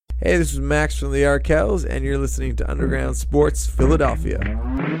Hey, this is Max from the Arkells, and you're listening to Underground Sports Philadelphia.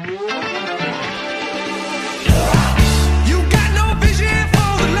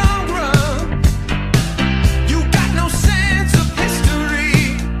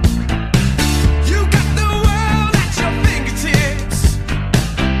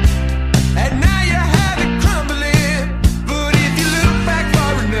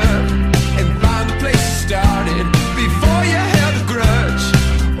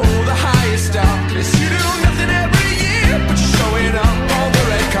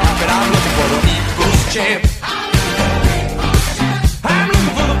 Champ. I'm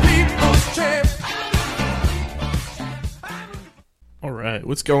looking for the people's champ. All right,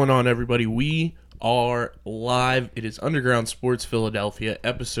 what's going on, everybody? We are live. It is Underground Sports Philadelphia,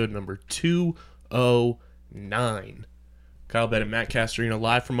 episode number 209. Kyle Bennett, Matt Castorino,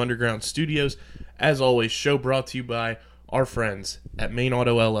 live from Underground Studios. As always, show brought to you by our friends at Main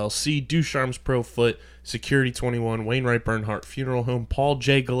Auto LLC, Ducharme's Pro Foot, Security 21, Wainwright Bernhardt Funeral Home, Paul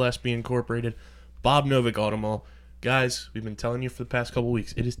J. Gillespie Incorporated, Bob Novick Automall. Guys, we've been telling you for the past couple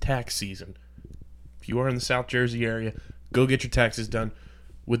weeks, it is tax season. If you are in the South Jersey area, go get your taxes done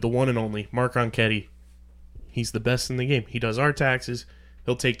with the one and only Mark Ronchetti. He's the best in the game. He does our taxes.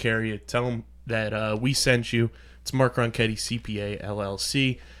 He'll take care of you. Tell him that we sent you. It's Mark Ronchetti, CPA,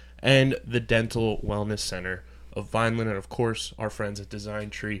 LLC, and the Dental Wellness Center of Vineland, and of course, our friends at Design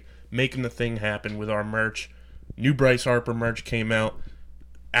Tree, making the thing happen with our merch. New Bryce Harper merch came out.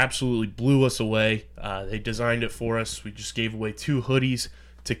 Absolutely blew us away. They designed it for us. We just gave away 2 hoodies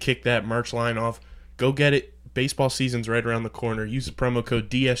to kick that merch line off. Go get it. Baseball season's right around the corner. Use the promo code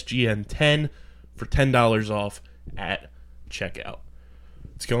DSGN10 for $10 off at checkout.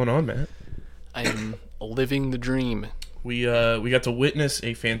 What's going on, Matt? I am living the dream. We got to witness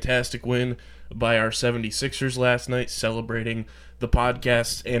a fantastic win by our 76ers last night, celebrating the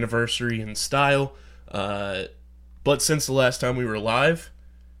podcast's anniversary in style. But since the last time we were live,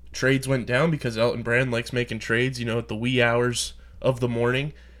 trades went down because Elton Brand likes making trades, at the wee hours of the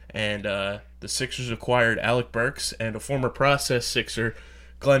morning. And the Sixers acquired Alec Burks and a former process Sixer,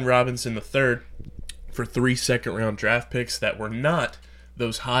 Glenn Robinson III, for 3 second-round draft picks that were not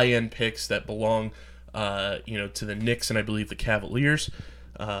those high-end picks that belong, to the Knicks and I believe the Cavaliers.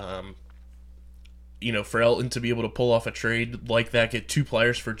 For Elton to be able to pull off a trade like that, get 2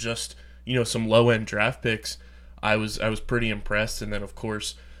 players for just, some low-end draft picks, I was pretty impressed. And then, of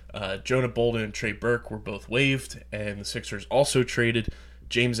course, Jonah Bolden and Trey Burke were both waived, and the Sixers also traded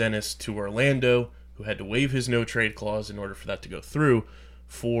James Ennis to Orlando, who had to waive his no-trade clause in order for that to go through,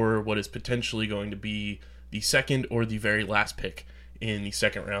 for what is potentially going to be the second or the very last pick in the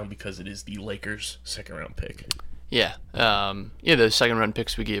second round, because it is the Lakers' second-round pick. Yeah. The second-round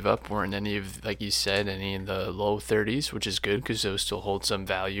picks we gave up weren't any of, like you said, any in the low 30s, which is good because those still hold some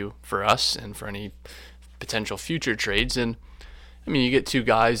value for us and for any potential future trades. And you get 2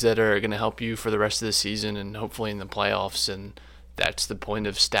 guys that are going to help you for the rest of the season and hopefully in the playoffs, and that's the point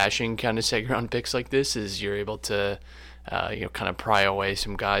of stashing kind of second-round picks like this, is you're able to, kind of pry away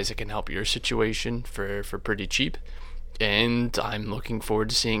some guys that can help your situation for pretty cheap. And I'm looking forward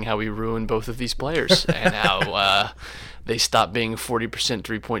to seeing how we ruin both of these players and how they stop being 40%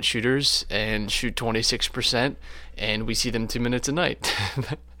 three-point shooters and shoot 26%, and we see them 2 minutes a night.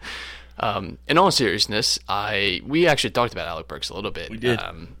 In all seriousness, we actually talked about Alec Burks a little bit. We did.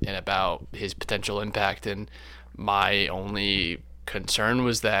 And about his potential impact, and my only concern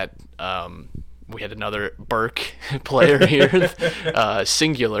was that we had another Burke player here,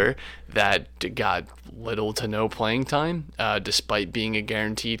 singular, that got little to no playing time, despite being a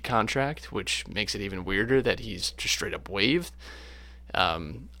guaranteed contract, which makes it even weirder that he's just straight up waived.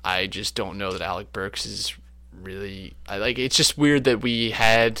 I just don't know that Alec Burks is really... it's just weird that we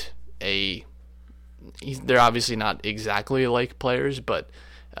had they're obviously not exactly like players, but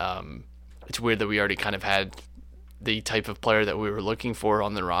it's weird that we already kind of had the type of player that we were looking for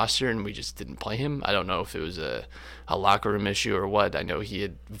on the roster, and we just didn't play him. I don't know if it was a locker room issue or what. I know he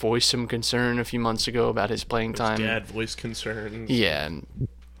had voiced some concern a few months ago about his playing time. His dad voiced concerns. Yeah, and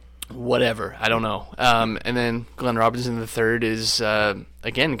whatever. I don't know. And then Glenn Robinson III is,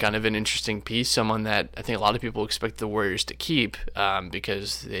 again, kind of an interesting piece, someone that I think a lot of people expect the Warriors to keep,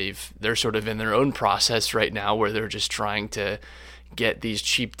 because they're sort of in their own process right now where they're just trying to get these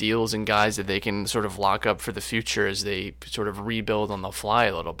cheap deals and guys that they can sort of lock up for the future as they sort of rebuild on the fly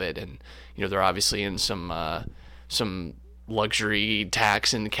a little bit. And they're obviously in some luxury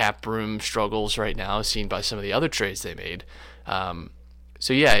tax and cap room struggles right now, seen by some of the other trades they made.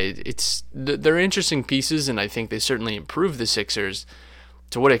 So yeah, they're interesting pieces, and I think they certainly improve the Sixers.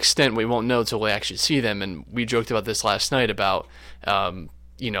 To what extent, we won't know until we actually see them. And we joked about this last night about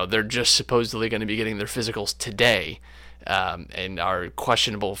they're just supposedly going to be getting their physicals today, and are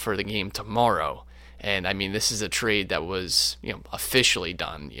questionable for the game tomorrow. And I mean, this is a trade that was, officially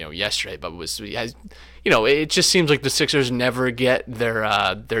done, yesterday, but it just seems like the Sixers never get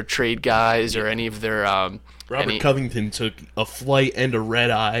their trade guys or any of their Robert Covington took a flight and a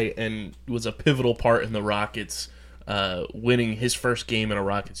red eye and was a pivotal part in the Rockets winning his first game in a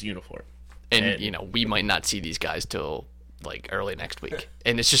Rockets uniform. And we might not see these guys till like early next week.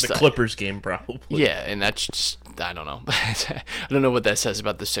 And it's just the Clippers game probably. Yeah, and that's just, I don't know. I don't know what that says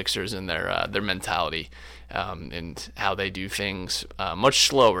about the Sixers and their mentality, and how they do things much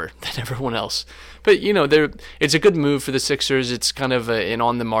slower than everyone else. But it's a good move for the Sixers. It's kind of an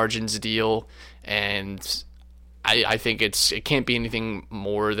on the margins deal, and I think it can't be anything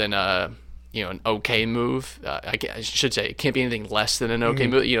more than an okay move. I should say it can't be anything less than an okay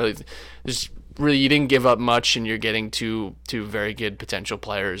move. There's really, you didn't give up much, and you're getting two very good potential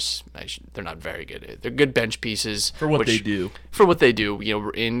players. They're not very good. They're good bench pieces for what they do. For what they do,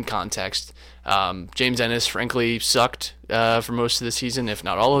 in context. James Ennis, frankly, sucked for most of the season, if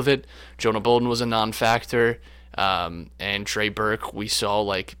not all of it. Jonah Bolden was a non-factor. And Trey Burke, we saw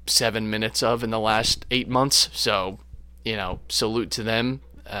like 7 minutes of in the last 8 months. So, salute to them.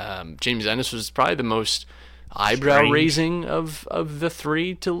 James Ennis was probably the most eyebrow-raising of the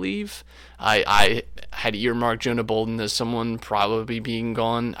three to leave. I had earmarked Jonah Bolden as someone probably being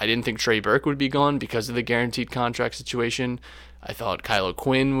gone. I didn't think Trey Burke would be gone because of the guaranteed contract situation. I thought Kylo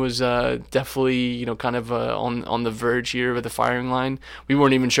Quinn was definitely, kind of on the verge here of the firing line. We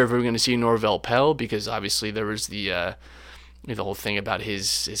weren't even sure if we were going to see Norvell Pell because obviously there was the whole thing about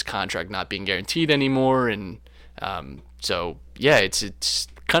his contract not being guaranteed anymore, and so yeah, it's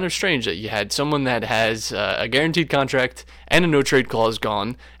kind of strange that you had someone that has a guaranteed contract and a no trade clause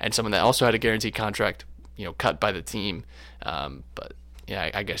gone, and someone that also had a guaranteed contract, cut by the team. But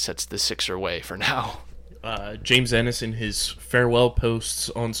yeah, I guess that's the Sixer way for now. James Ennis, in his farewell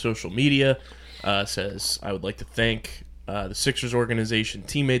posts on social media, says, "I would like to thank the Sixers organization,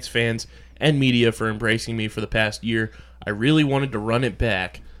 teammates, fans, and media for embracing me for the past year. I really wanted to run it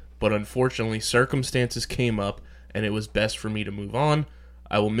back, but unfortunately circumstances came up, and it was best for me to move on.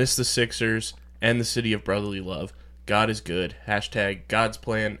 I will miss the Sixers and the city of brotherly love. God is good. Hashtag God's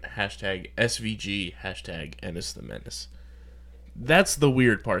plan. Hashtag SVG. Hashtag Ennis the Menace." That's the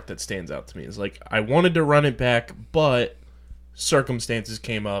weird part that stands out to me. Is like, I wanted to run it back, but circumstances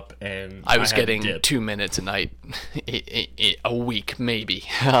came up, and I was getting 2 minutes a night, a week maybe.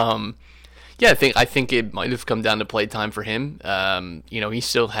 Yeah, I think it might have come down to playtime for him. He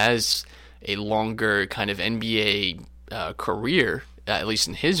still has a longer kind of NBA career, at least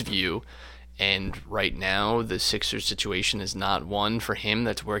in his view. And right now, the Sixers situation is not one for him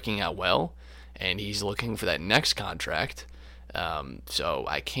that's working out well, and he's looking for that next contract. So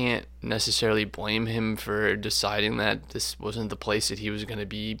I can't necessarily blame him for deciding that this wasn't the place that he was going to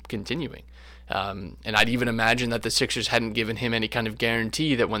be continuing. And I'd even imagine that the Sixers hadn't given him any kind of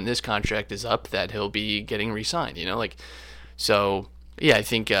guarantee that when this contract is up that he'll be getting re-signed, So, yeah, I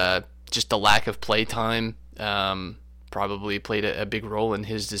think just the lack of play time probably played a big role in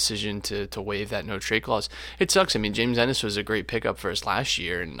his decision to waive that no trade clause. It sucks. I mean, James Ennis was a great pickup for us last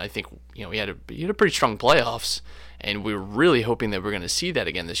year, and I think he had a pretty strong playoffs, and we were really hoping that we're going to see that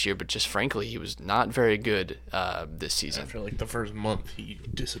again this year. But just frankly, he was not very good this season. After like the first month, he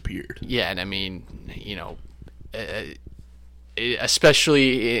disappeared. Yeah, and I mean,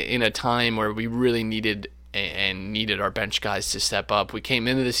 especially in a time where we really needed our bench guys to step up. We came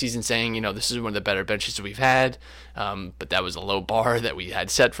into the season saying, this is one of the better benches we've had, but that was a low bar that we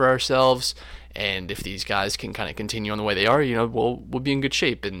had set for ourselves. And if these guys can kind of continue on the way they are, we'll be in good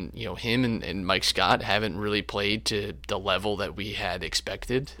shape. And him and Mike Scott haven't really played to the level that we had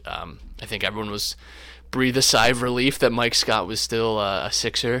expected. I think everyone breathed a sigh of relief that Mike Scott was still a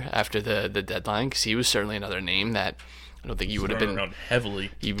Sixer after the deadline, because he was certainly another name that I don't think you would have been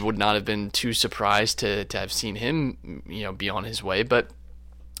heavily. You would not have been too surprised to have seen him, be on his way. But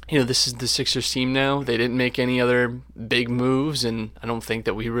this is the Sixers team now. They didn't make any other big moves, and I don't think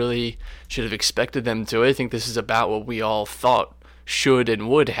that we really should have expected them to. I think this is about what we all thought should and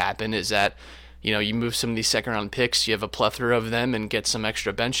would happen. Is that you move some of these second round picks, you have a plethora of them, and get some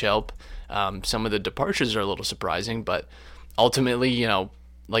extra bench help. Some of the departures are a little surprising, but ultimately,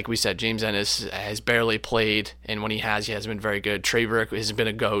 like we said, James Ennis has barely played, and when he hasn't been very good. Trey Burke has been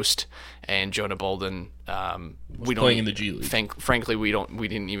a ghost, and Jonah Bolden, we don't playing in the G League. Frankly, we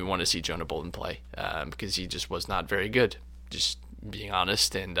didn't even want to see Jonah Bolden play because he just was not very good. Just being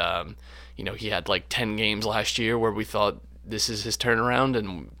honest, and he had like 10 games last year where we thought this is his turnaround,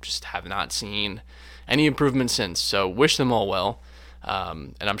 and just have not seen any improvement since. So wish them all well.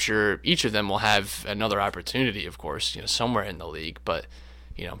 And I'm sure each of them will have another opportunity, of course, somewhere in the league, but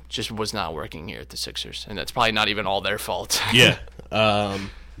just was not working here at the Sixers, and that's probably not even all their fault. Yeah.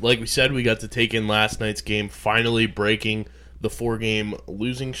 Like we said, we got to take in last night's game, finally breaking the 4-game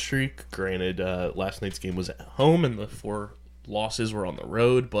losing streak. Granted, last night's game was at home, and the 4 losses were on the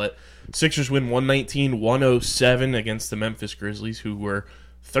road, but Sixers win 119-107 against the Memphis Grizzlies, who were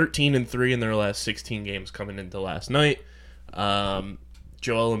 13-3 in their last 16 games coming into last night.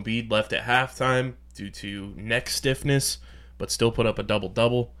 Joel Embiid left at halftime due to neck stiffness, but still put up a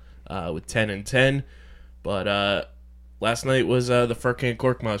double-double with 10 and 10. But last night was the Furkan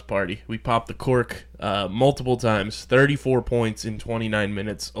Korkmaz party. We popped the cork multiple times, 34 points in 29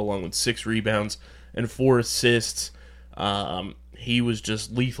 minutes, along with 6 rebounds and 4 assists. He was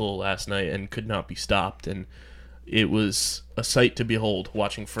just lethal last night and could not be stopped, and it was a sight to behold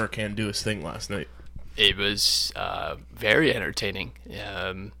watching Furkan do his thing last night. It was very entertaining.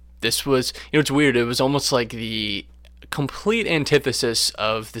 This was, it's weird. It was almost like the complete antithesis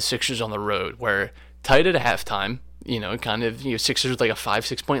of the Sixers on the road, where tight at halftime, Sixers with like a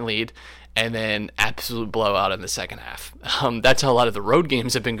 5-6 point lead, and then absolute blowout in the second half. That's how a lot of the road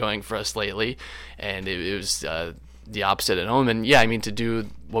games have been going for us lately, and it was the opposite at home. And yeah, to do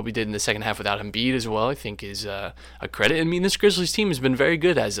what we did in the second half without Embiid as well, I think is a credit. This Grizzlies team has been very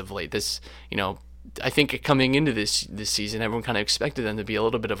good as of late. I think coming into this season, everyone kind of expected them to be a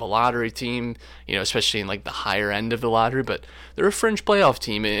little bit of a lottery team, especially in like the higher end of the lottery, but they're a fringe playoff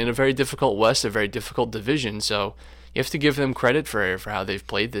team in a very difficult West, a very difficult division. So you have to give them credit for how they've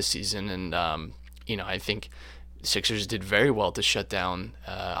played this season. And, I think Sixers did very well to shut down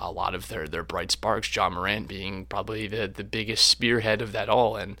a lot of their bright sparks, Ja Morant being probably the biggest spearhead of that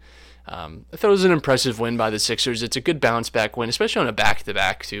all. And I thought it was an impressive win by the Sixers. It's a good bounce-back win, especially on a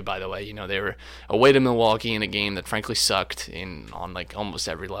back-to-back, too, by the way. They were away to Milwaukee in a game that frankly sucked on like almost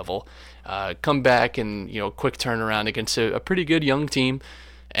every level. Come back and, quick turnaround against a pretty good young team.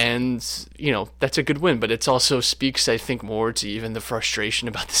 And, that's a good win. But it also speaks, I think, more to even the frustration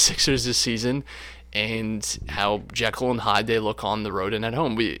about the Sixers this season and how Jekyll and Hyde they look on the road and at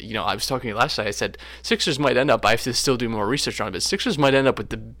home. I was talking last night, I said Sixers might end up, I have to still do more research on it, but Sixers might end up with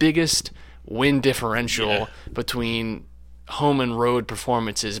the biggest win differential between home and road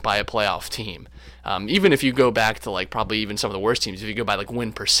performances by a playoff team. Even if you go back to like probably even some of the worst teams, if you go by like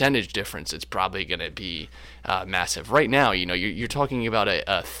win percentage difference, it's probably going to be massive. Right now, you're talking about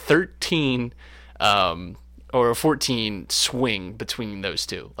a 13 or a 14 swing between those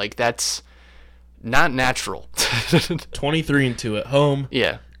two. Like that's not natural. 23-2 at home.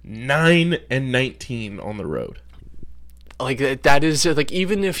 Yeah. 9-19 on the road. Like that is like,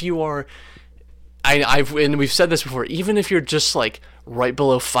 even if you are, and we've said this before, even if you're just like right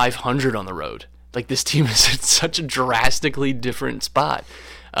below 500 on the road, like this team is in such a drastically different spot.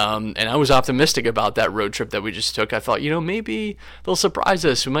 And I was optimistic about that road trip that we just took. I thought, maybe they'll surprise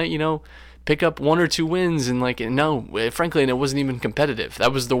us. We might, pick up 1 or 2 wins, and frankly, and it wasn't even competitive.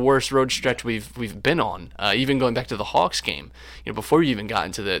 That was the worst road stretch we've been on. Even going back to the Hawks game, before you even got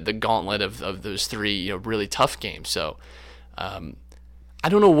into the gauntlet of those 3 really tough games. So I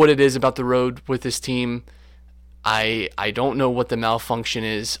don't know what it is about the road with this team. I don't know what the malfunction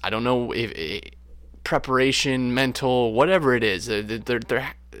is. I don't know if preparation, mental, whatever it is.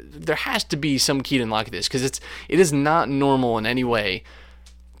 There has to be some key to unlock this, because it is not normal in any way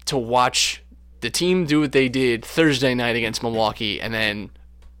to watch the team do what they did Thursday night against Milwaukee and then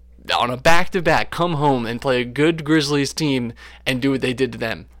on a back-to-back come home and play a good Grizzlies team and do what they did to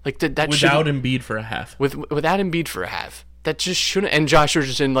them. Like that without Embiid for a half. Without Embiid for a half. That just shouldn't. And Josh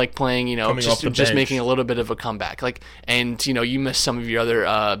Richardson playing, just making a little bit of a comeback. And you miss some of your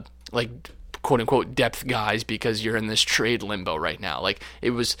other quote unquote depth guys because you're in this trade limbo right now. Like it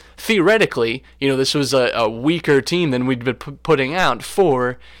was theoretically, this was a weaker team than we'd been putting out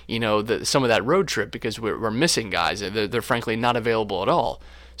for, some of that road trip, because we're missing guys. They're frankly not available at all.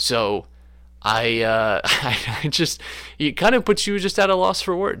 So I just, it kind of puts you just at a loss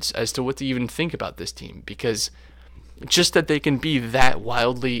for words as to what to even think about this team, because just that they can be that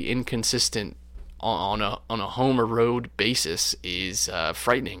wildly inconsistent on a home or road basis is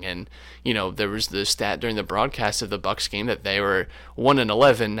frightening. And there was the stat during the broadcast of the Bucks game that they were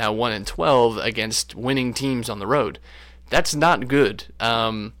 1-11, now 1-12 against winning teams on the road. That's not good.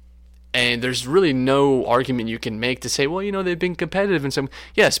 And there's really no argument you can make to say, well, they've been competitive and some.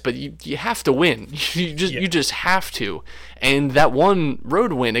 Yes, but you have to win. You just have to. And that one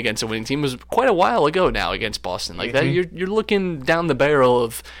road win against a winning team was quite a while ago now against Boston. Like that, you're looking down the barrel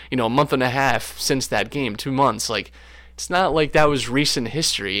of a month and a half since that game, 2 months. Like It's not like that was recent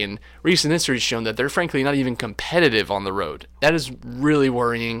history, and recent history has shown that they're frankly not even competitive on the road. That is really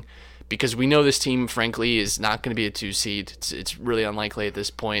worrying because we know this team, frankly, is not going to be a 2 seed. It's really unlikely at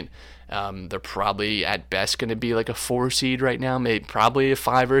this point. They're probably at best going to be like a 4 seed right now, maybe probably a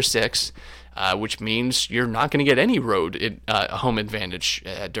 5 or 6, which means you're not going to get any road home advantage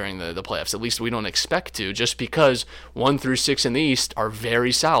during the playoffs. At least we don't expect to, just because 1 through 6 in the East are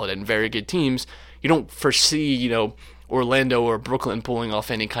very solid and very good teams. You don't foresee, Orlando or Brooklyn pulling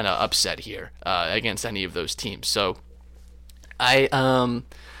off any kind of upset here against any of those teams. So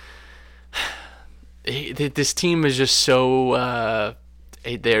this team is just so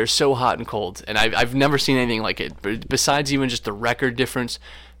they're so hot and cold, and I've never seen anything like it. But besides even just the record difference,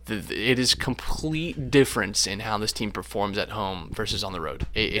 it is complete difference in how this team performs at home versus on the road.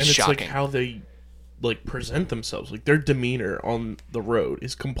 It's shocking. Like how they present themselves. Like their demeanor on the road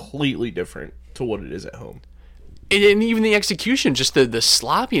is completely different to what it is at home. And even the execution, just the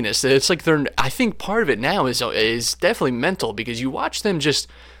sloppiness. It's like I think part of it now is definitely mental, because you watch them just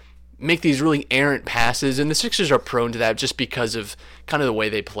make these really errant passes, and the Sixers are prone to that just because of kind of the way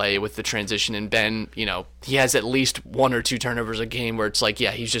they play with the transition. And Ben, he has at least 1 or 2 turnovers a game where it's like,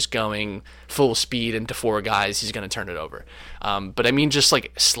 yeah, he's just going full speed into 4 guys, he's going to turn it over. But I mean, just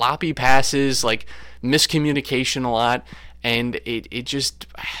like sloppy passes, like miscommunication a lot. And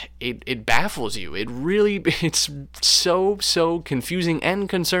it baffles you. It's so confusing and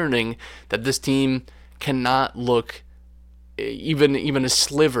concerning that this team cannot look even a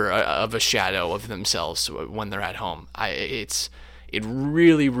sliver of a shadow of themselves when they're at home. It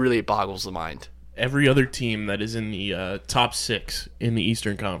really boggles the mind. Every other team that is in the top 6 in the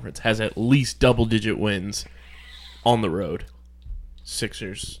Eastern Conference has at least double-digit wins on the road.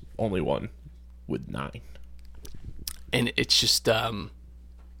 Sixers only one with 9. And it's just, I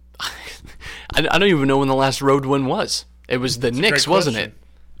don't even know when the last road win was. It was the Knicks, wasn't it?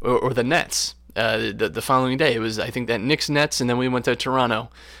 Or the Nets. The following day, it was, I think, that Knicks-Nets, and then we went to Toronto.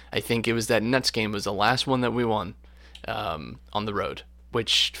 I think it was that Nets game was the last one that we won on the road,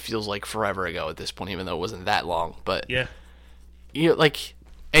 which feels like forever ago at this point, even though it wasn't that long. But yeah,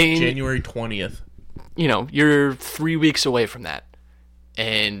 January 20th. You're 3 weeks away from that,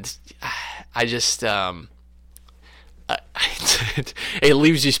 and I just. It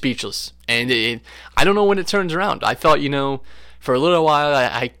leaves you speechless, and I don't know when it turns around. I thought, for a little while,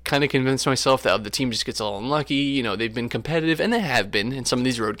 I kind of convinced myself that the team just gets all unlucky. They've been competitive, and they have been in some of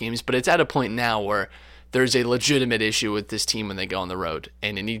these road games, but it's at a point now where there's a legitimate issue with this team when they go on the road,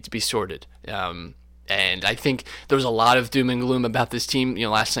 and it needs to be sorted. And I think there was a lot of doom and gloom about this team.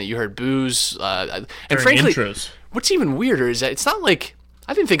 Last night you heard boos, and frankly, intros. What's even weirder is that it's not like,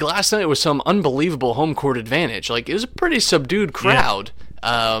 I didn't think last night was some unbelievable home court advantage. Like, it was a pretty subdued crowd.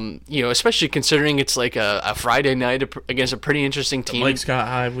 Yeah. Especially considering it's like a Friday night against a pretty interesting team. Mike Scott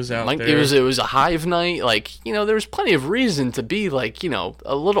Hive was out there. It was a Hive night. Like, there was plenty of reason to be like,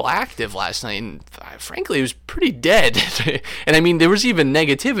 a little active last night. And frankly, it was pretty dead. And I mean, there was even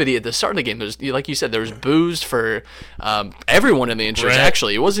negativity at the start of the game. There was, like you said, there was boos for everyone in the intros.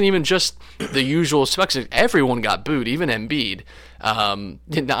 Actually, it wasn't even just the usual suspects. Everyone got booed, even Embiid.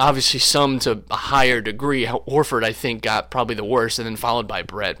 Obviously some to a higher degree. Horford, I think, got probably the worst, and then followed by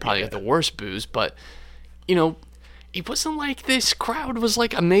Brett, probably got the worst boos. But it wasn't like this crowd was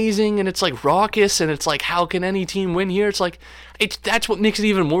like amazing and it's like raucous and it's like, how can any team win here? It's like, that's what makes it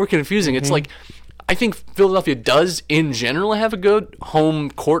even more confusing. It's like, I think Philadelphia does in general have a good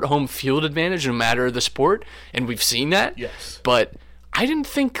home court, home field advantage no matter the sport, and we've seen that. Yes. But I didn't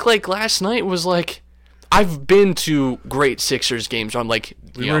think like last night was like, I've been to great Sixers games. I'm like,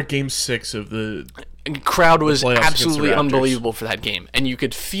 we were at Game 6 of the crowd was absolutely unbelievable for that game, and you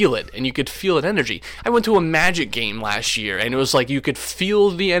could feel it, and you could feel that energy. I went to a Magic game last year, and it was like you could feel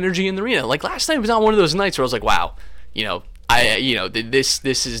the energy in the arena. Like last night was not one of those nights where I was like, wow,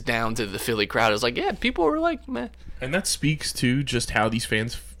 this is down to the Philly crowd. I was like, yeah, people were like, meh. And that speaks to just how these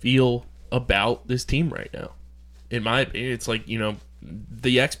fans feel about this team right now. In my opinion, it's like,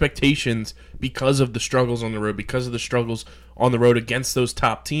 the expectations, because of the struggles on the road, because of the struggles on the road against those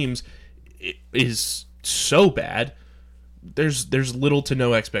top teams, it is so bad. There's little to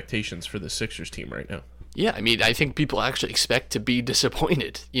no expectations for the Sixers team right now. Yeah, I mean, I think people actually expect to be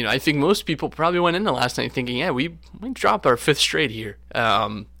disappointed. I think most people probably went into last night thinking, yeah, we dropped our 5th straight here.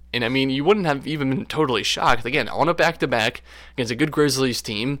 And I mean, you wouldn't have even been totally shocked. Again, on a back-to-back against a good Grizzlies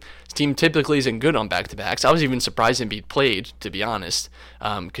team. This team typically isn't good on back-to-backs. I was even surprised Embiid played, to be honest,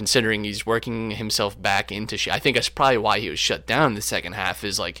 considering he's working himself back into I think that's probably why he was shut down in the second half,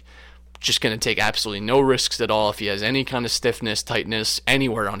 is like just going to take absolutely no risks at all. If he has any kind of stiffness, tightness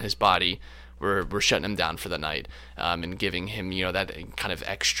anywhere on his body, we're shutting him down for the night, and giving him, that kind of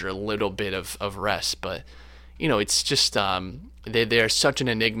extra little bit of rest. But, it's just they're such an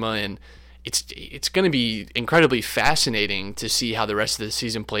enigma, and it's going to be incredibly fascinating to see how the rest of the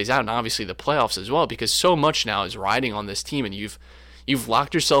season plays out, and obviously the playoffs as well, because so much now is riding on this team, and you've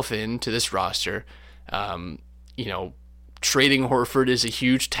locked yourself into this roster. Trading Horford is a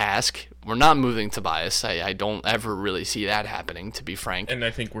huge task. We're not moving Tobias. I don't ever really see that happening, to be frank. And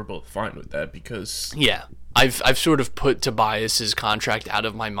I think we're both fine with that because... Yeah. I've sort of put Tobias's contract out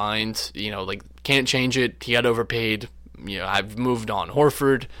of my mind. Can't change it. He got overpaid. I've moved on.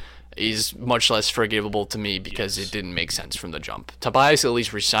 Horford is much less forgivable to me because it didn't make sense from the jump. Tobias, at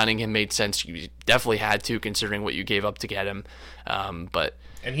least re-signing him made sense. You definitely had to, considering what you gave up to get him.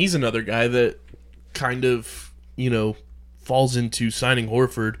 And he's another guy that kind of, falls into signing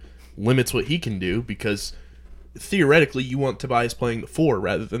Horford, limits what he can do, because theoretically you want Tobias playing the 4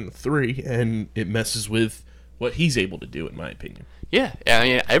 rather than the 3, and it messes with what he's able to do, in my opinion. Yeah, I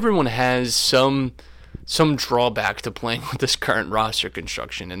mean, everyone has some drawback to playing with this current roster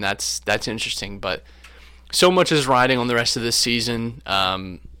construction, and that's interesting. But so much is riding on the rest of this season.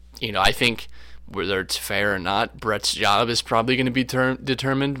 I think whether it's fair or not, Brett's job is probably going to be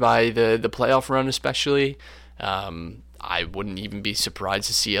determined by the playoff run, especially. I wouldn't even be surprised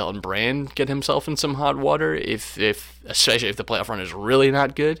to see Elton Brand get himself in some hot water, especially if the playoff run is really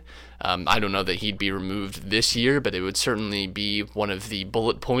not good. I don't know that he'd be removed this year, but it would certainly be one of the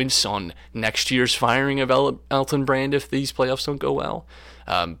bullet points on next year's firing of Elton Brand if these playoffs don't go well.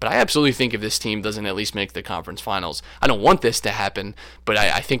 But I absolutely think if this team doesn't at least make the conference finals, I don't want this to happen, but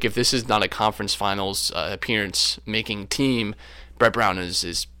I think if this is not a conference finals appearance-making team, Brett Brown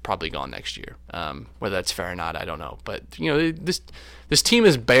is probably gone next year. Whether that's fair or not, I don't know. But this team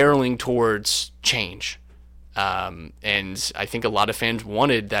is barreling towards change, and I think a lot of fans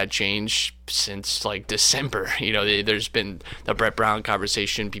wanted that change since December. There's been the Brett Brown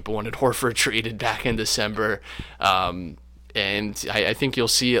conversation. People wanted Horford traded back in December, and I think you'll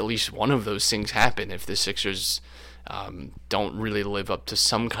see at least one of those things happen if the Sixers don't really live up to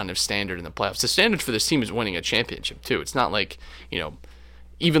some kind of standard in the playoffs. The standard for this team is winning a championship too. It's not like,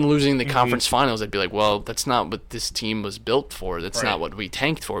 even losing the conference finals, I'd be like, well, that's not what this team was built for. That's not what we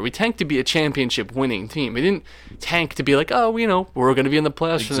tanked for. We tanked to be a championship winning team. We didn't tank to be like, oh, we're going to be in the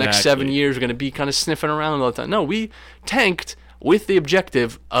playoffs for the next 7 years. We're going to be kind of sniffing around all the time. No, we tanked with the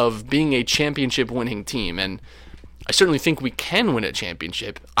objective of being a championship winning team. And I certainly think we can win a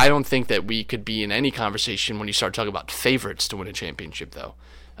championship. I don't think that we could be in any conversation when you start talking about favorites to win a championship, though.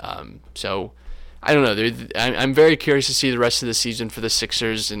 So I don't know. I'm very curious to see the rest of the season for the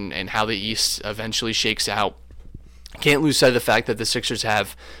Sixers and how the East eventually shakes out. Can't lose sight of the fact that the Sixers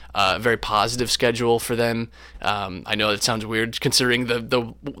have a very positive schedule for them. I know that sounds weird considering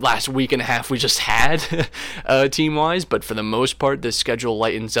the last week and a half we just had team-wise, but for the most part, the schedule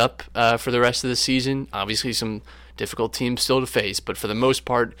lightens up for the rest of the season. Obviously, some difficult teams still to face, but for the most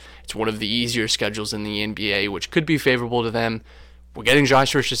part, it's one of the easier schedules in the NBA, which could be favorable to them. We're getting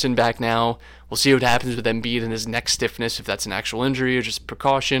Josh Richardson back now. We'll see what happens with Embiid and his neck stiffness, if that's an actual injury or just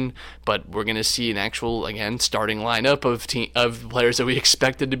precaution. But we're going to see an actual, starting lineup of players that we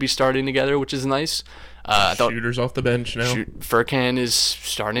expected to be starting together, which is nice. Shooters off the bench now. Furkan is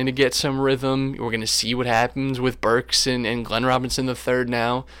starting to get some rhythm. We're going to see what happens with Burks and Glenn Robinson III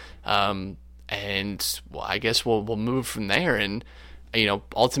now. I guess we'll move from there. And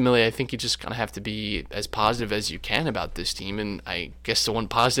ultimately, I think you just kind of have to be as positive as you can about this team. And I guess the one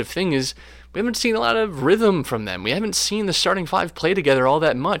positive thing is we haven't seen a lot of rhythm from them. We haven't seen the starting 5 play together all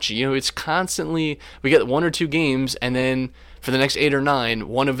that much. It's constantly, we get 1 or 2 games, and then for the next 8 or 9,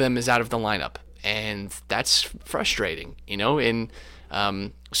 one of them is out of the lineup. And that's frustrating,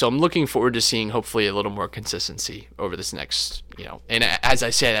 so I'm looking forward to seeing hopefully a little more consistency over this next, and as I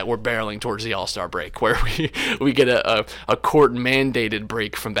say that, we're barreling towards the All-Star break where we get a court-mandated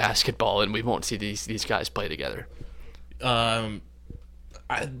break from basketball and we won't see these guys play together.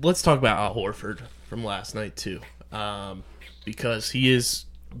 Let's talk about Al Horford from last night too, because he is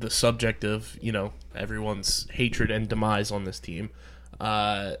the subject of, everyone's hatred and demise on this team.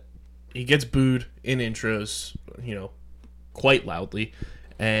 He gets booed in intros, quite loudly.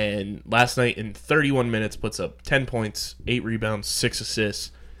 And last night in 31 minutes puts up 10 points, 8 rebounds, 6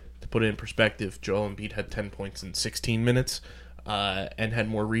 assists. To put it in perspective, Joel Embiid had 10 points in 16 minutes and had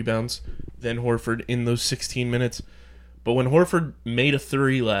more rebounds than Horford in those 16 minutes. But when Horford made a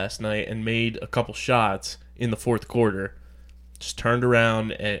 3 last night and made a couple shots in the fourth quarter, just turned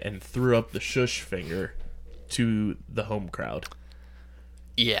around and threw up the shush finger to the home crowd.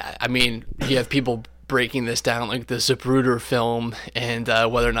 Yeah, I mean, you have people breaking this down like the Zapruder film and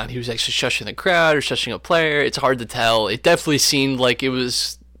whether or not he was actually shushing the crowd or shushing a player. It's hard to tell. It definitely seemed like it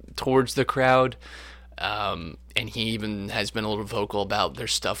was towards the crowd. And he even has been a little vocal about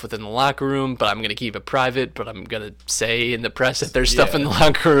there's stuff within the locker room, but I'm going to keep it private, but I'm going to say in the press that there's stuff in the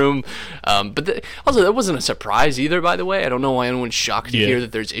locker room. Also, that wasn't a surprise either, by the way. I don't know why anyone's shocked to hear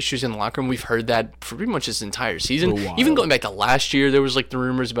that there's issues in the locker room. We've heard that for pretty much this entire season. Even going back to last year, there was like the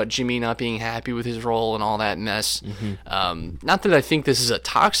rumors about Jimmy not being happy with his role and all that mess. Not that I think this is a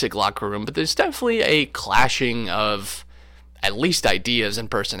toxic locker room, but there's definitely a clashing of at least ideas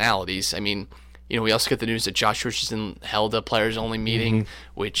and personalities. I mean, we also get the news that Josh Richardson held a players-only meeting,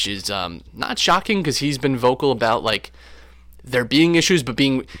 which is not shocking because he's been vocal about like there being issues, but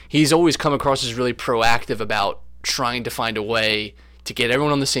he's always come across as really proactive about trying to find a way to get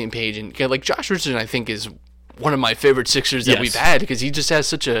everyone on the same page. And like Josh Richardson, I think, is one of my favorite Sixers that we've had because he just has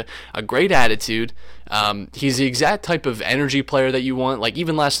such a great attitude. He's the exact type of energy player that you want. Like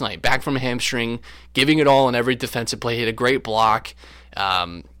even last night, back from a hamstring, giving it all in every defensive play, hit a great block.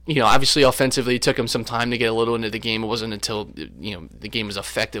 Obviously offensively, it took him some time to get a little into the game. It wasn't until, the game was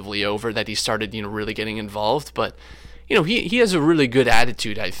effectively over that he started, really getting involved. But, he has a really good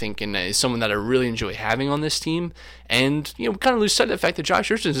attitude, I think, and is someone that I really enjoy having on this team. And, we kind of lose sight of the fact that Josh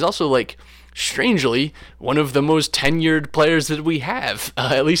Richardson is also, like, strangely, one of the most tenured players that we have,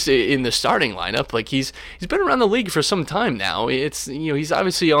 at least in the starting lineup. Like, he's been around the league for some time now. It's, he's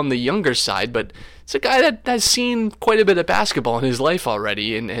obviously on the younger side, but it's a guy that has seen quite a bit of basketball in his life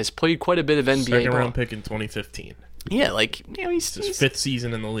already and has played quite a bit of NBA ball. Second round pick in 2015. Yeah, like, he's his fifth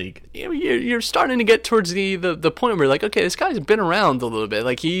season in the league. You're starting to get towards the point where you're like, okay, this guy's been around a little bit.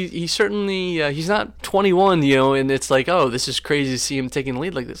 Like, he certainly, he's not 21, and it's like, oh, this is crazy to see him taking the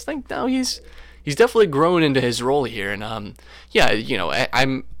lead like this. Like, no, he's definitely grown into his role here. And,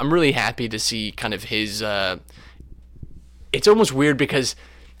 I'm really happy to see kind of his, it's almost weird because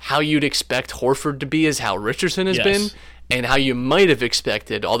how you'd expect Horford to be is how Richardson has been, and how you might have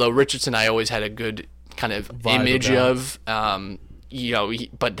expected, although Richardson I always had a good kind of image of,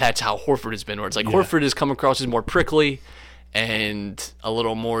 but that's how Horford has been, where it's like Horford has come across as more prickly and a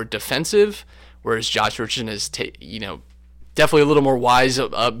little more defensive, whereas Josh Richardson is, definitely a little more wise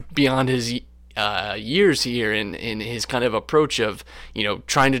beyond his years here in his kind of approach of,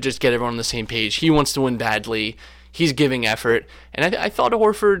 trying to just get everyone on the same page. He wants to win badly. He's giving effort. And I thought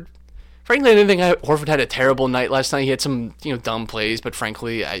Horford, frankly, I didn't think Horford had a terrible night last night. He had some, dumb plays, but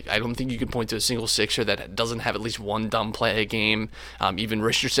frankly, I don't think you can point to a single Sixer that doesn't have at least one dumb play a game. Even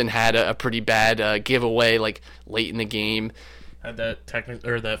Richardson had a pretty bad giveaway, like, late in the game. Had that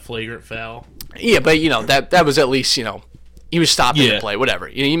that flagrant foul. Yeah, but, that was at least, he was stopping the play, whatever.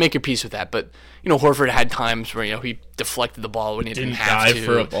 You make your peace with that, but Horford had times where he deflected the ball when he didn't have to. Dive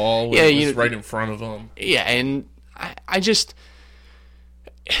for a ball when it was right in front of him. Yeah, and I just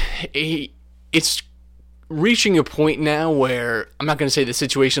it's reaching a point now where I'm not going to say the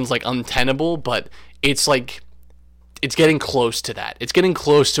situation's like untenable, but it's like it's getting close to that. It's getting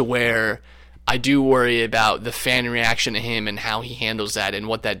close to where I do worry about the fan reaction to him and how he handles that and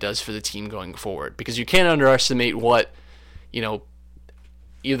what that does for the team going forward, because you can't underestimate what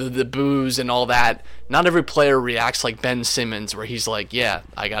either the boos and all that. Not every player reacts like Ben Simmons, where he's like, yeah,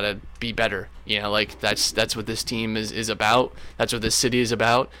 I gotta be better. Like that's what this team is about. That's what this city is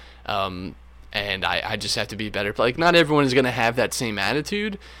about. And I just have to be better. Like, not everyone is gonna have that same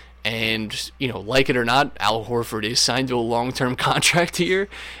attitude. And, like it or not, Al Horford is signed to a long-term contract here.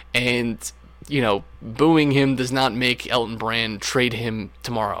 And, booing him does not make Elton Brand trade him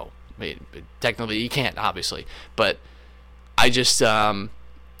tomorrow. I mean, technically, he can't, obviously. But I just,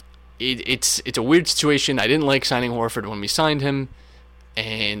 it's a weird situation. I didn't like signing Horford when we signed him,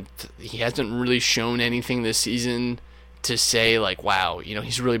 and he hasn't really shown anything this season to say, like, wow,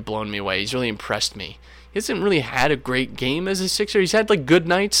 he's really blown me away. He's really impressed me. He hasn't really had a great game as a Sixer. He's had, like, good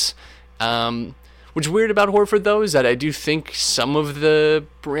nights. What's weird about Horford, though, is that I do think some of the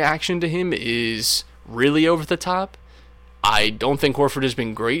reaction to him is really over the top. I don't think Horford has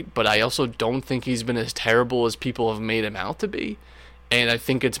been great, but I also don't think he's been as terrible as people have made him out to be. And I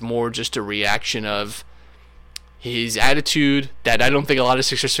think it's more just a reaction of his attitude that I don't think a lot of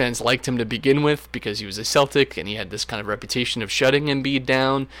Sixers fans liked him to begin with, because he was a Celtic and he had this kind of reputation of shutting Embiid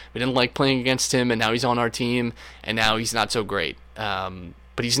down. We didn't like playing against him, and now he's on our team, and now he's not so great.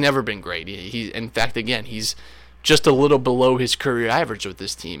 But he's never been great. In fact, again, he's just a little below his career average with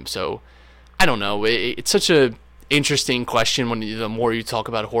this team. So I don't know. It's such a interesting question when the more you talk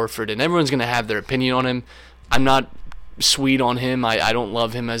about Horford, and everyone's going to have their opinion on him. I'm not sweet on him. I don't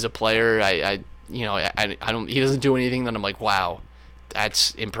love him as a player. I don't. He doesn't do anything that I'm like, wow,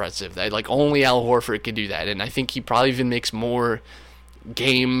 that's impressive. Like only Al Horford can do that, and I think he probably even makes more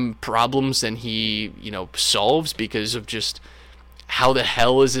game problems than he solves because of just how the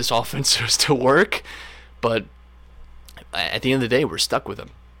hell is this offense supposed to work. But at the end of the day, we're stuck with him.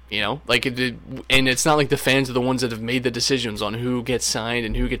 And it's not like the fans are the ones that have made the decisions on who gets signed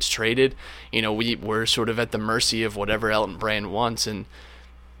and who gets traded. We're sort of at the mercy of whatever Elton Brand wants, and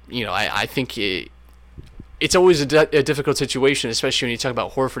I think it's always a difficult situation, especially when you talk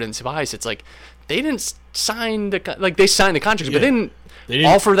about Horford and Tobias. It's like they didn't sign they signed the contracts, but they didn't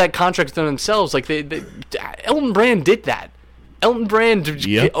offer that contract to themselves. Like Elton Brand did that. Elton Brand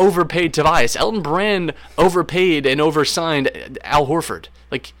overpaid Tobias. Elton Brand overpaid and oversigned Al Horford.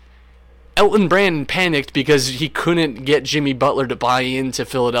 Like, Elton Brand panicked because he couldn't get Jimmy Butler to buy into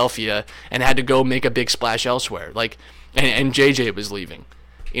Philadelphia and had to go make a big splash elsewhere. Like, and JJ was leaving.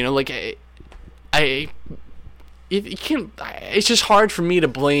 It's just hard for me to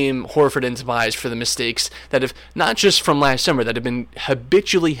blame Horford and Tobias for the mistakes that have, not just from last summer, that have been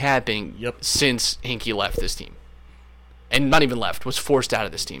habitually happening since Hinkie left this team. And not even left, was forced out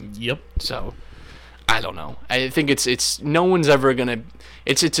of this team. Yep. So, I don't know. I think it's no one's ever going to...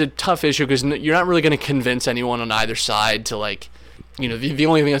 It's a tough issue because you're not really going to convince anyone on either side to, the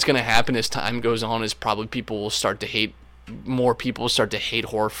only thing that's going to happen as time goes on is probably people will start to hate... More people start to hate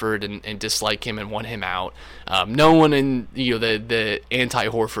Horford and dislike him and want him out. No one in the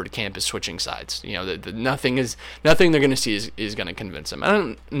anti-Horford camp is switching sides. Nothing they're going to see is going to convince them. I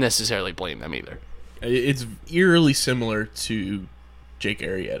don't necessarily blame them either. It's eerily similar to Jake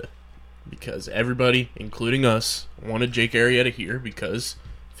Arrieta because everybody, including us, wanted Jake Arrieta here because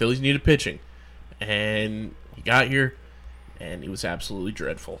Phillies needed pitching. And he got here, and he was absolutely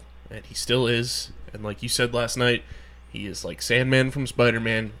dreadful. And he still is. And like you said last night, he is like Sandman from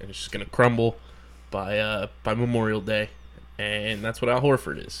Spider-Man, and it's just going to crumble by Memorial Day. And that's what Al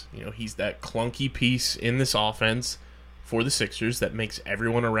Horford is. He's that clunky piece in this offense for the Sixers that makes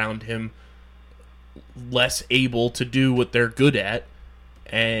everyone around him less able to do what they're good at,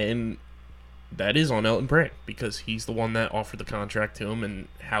 and that is on Elton Brand because he's the one that offered the contract to him. And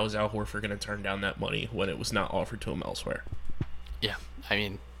how is Al Horford going to turn down that money when it was not offered to him elsewhere? Yeah, I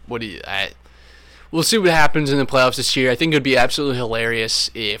mean, we'll see what happens in the playoffs this year. I think it would be absolutely hilarious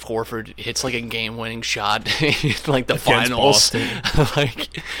if Horford hits like a game-winning shot in like the finals.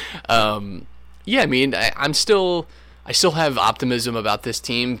 I mean, I still have optimism about this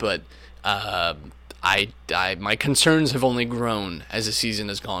team, but my concerns have only grown as the season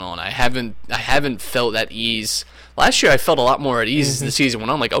has gone on. I haven't felt at ease. Last year I felt a lot more at ease as the season went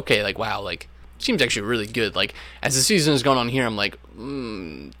on. Like, okay, like wow, like team's actually really good. Like as the season has gone on here, I'm like,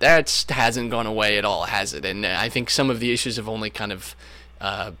 that hasn't gone away at all, has it? And I think some of the issues have only kind of,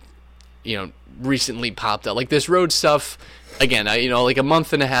 recently popped up. Like this road stuff. Again, like a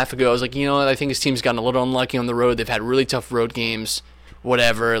month and a half ago, I was like, I think this team's gotten a little unlucky on the road. They've had really tough road games.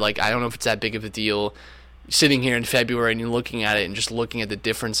 Whatever, like I don't know if it's that big of a deal. Sitting here in February and you're looking at it and just looking at the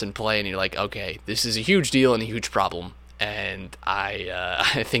difference in play, and you're like, okay, this is a huge deal and a huge problem, and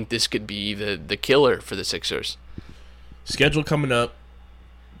I think this could be the killer for the Sixers. Schedule coming up: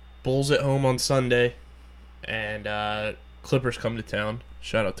 Bulls at home on Sunday, and Clippers come to town.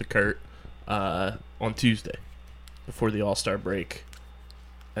 Shout out to Kurt on Tuesday before the All-Star break,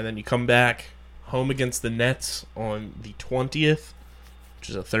 and then you come back home against the Nets on the 20th. Which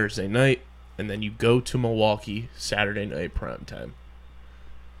is a Thursday night, and then you go to Milwaukee Saturday night primetime.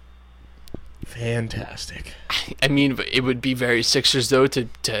 Fantastic. I mean, it would be very Sixers, though, to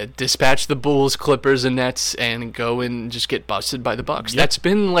dispatch the Bulls, Clippers, and Nets and go and just get busted by the Bucks. Yep. That's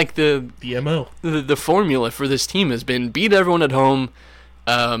been like the MO. The formula for this team has been beat everyone at home.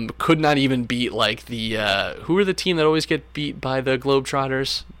 Could not even beat like the who are the team that always get beat by the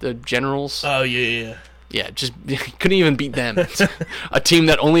Globetrotters, the Generals? Oh yeah. Yeah, just couldn't even beat them. A team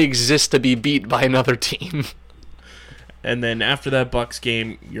that only exists to be beat by another team. And then after that Bucks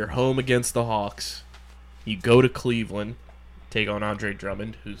game, you're home against the Hawks. You go to Cleveland, take on Andre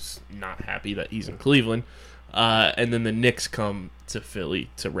Drummond, who's not happy that he's in Cleveland. And then the Knicks come to Philly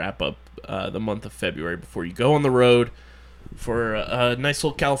to wrap up the month of February before you go on the road for a nice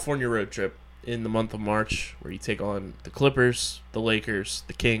little California road trip in the month of March, where you take on the Clippers, the Lakers,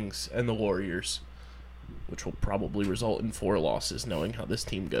 the Kings, and the Warriors, which will probably result in 4 losses, knowing how this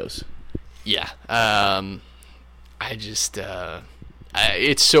team goes. Yeah.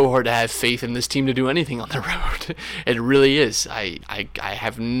 It's so hard to have faith in this team to do anything on the road. It really is. I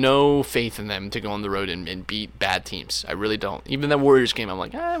have no faith in them to go on the road and beat bad teams. I really don't. Even that Warriors game, I'm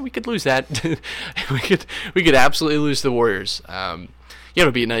like, we could lose that. we could absolutely lose the Warriors. Yeah,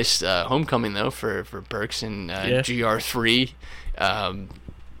 it'll be a nice homecoming though for Burks and Yeah. GR3.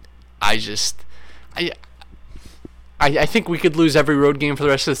 I think we could lose every road game for the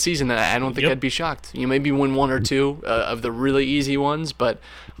rest of the season. I don't think Yep. I'd be shocked. You maybe win one or two of the really easy ones, but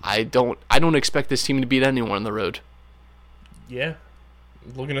I don't expect this team to beat anyone on the road. Yeah.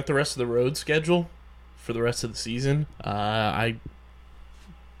 Looking at the rest of the road schedule for the rest of the season, I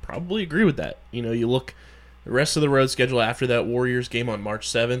probably agree with that. You look the rest of the road schedule after that Warriors game on March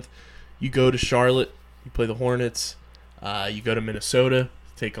 7th. You go to Charlotte, you play the Hornets. You go to Minnesota,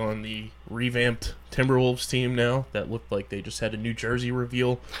 take on the revamped Timberwolves team now that looked like they just had a New Jersey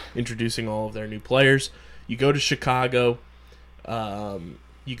reveal introducing all of their new players. You go to Chicago,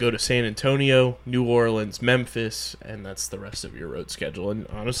 you go to San Antonio, New Orleans, Memphis, and that's the rest of your road schedule. And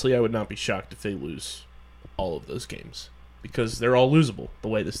honestly, I would not be shocked if they lose all of those games because they're all losable the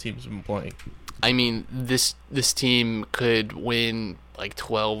way this team's been playing. I mean, this team could win like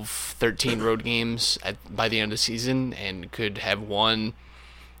 12, 13 road games by the end of the season and could have won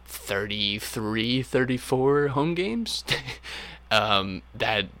 33, 34 home games.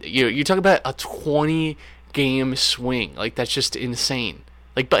 That you talk about a 20-game swing. Like, that's just insane.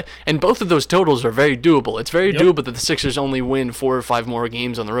 And both of those totals are very doable. It's very doable that the Sixers only win 4 or 5 more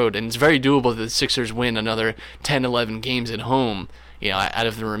games on the road, and it's very doable that the Sixers win another 10, 11 games at home, out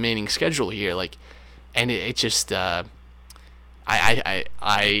of the remaining schedule here. And it just, I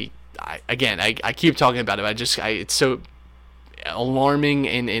keep talking about it. It's so alarming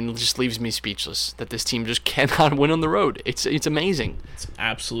and just leaves me speechless that this team just cannot win on the road. It's amazing. It's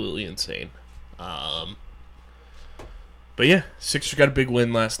absolutely insane. But yeah, Sixers got a big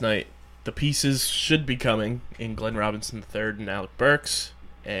win last night. The pieces should be coming in Glenn Robinson III and Alec Burks,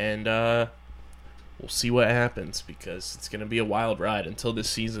 and we'll see what happens because it's going to be a wild ride until this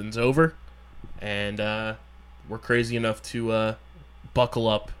season's over, and we're crazy enough to buckle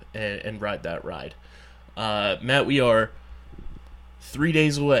up and ride that ride. Matt, we are 3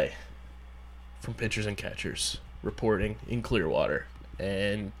 days away from pitchers and catchers reporting in Clearwater,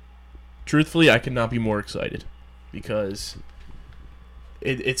 and truthfully, I could not be more excited. Because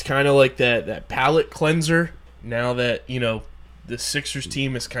it's kind of like that palate cleanser now that, the Sixers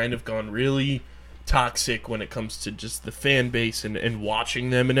team has kind of gone really toxic when it comes to just the fan base and watching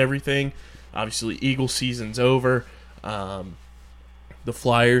them and everything. Obviously, Eagle season's over. The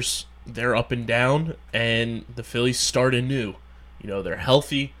Flyers, they're up and down, and the Phillies start anew. They're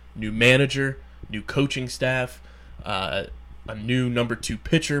healthy, new manager, new coaching staff, a new number 2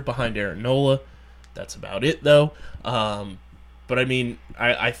 pitcher behind Aaron Nola. That's about it, though. But, I mean,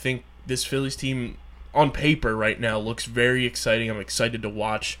 I think this Phillies team, on paper right now, looks very exciting. I'm excited to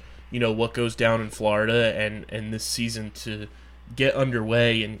watch, what goes down in Florida and this season to get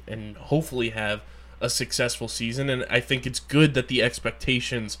underway and hopefully have a successful season. And I think it's good that the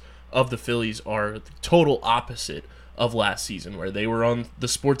expectations of the Phillies are the total opposite of last season, where they were on the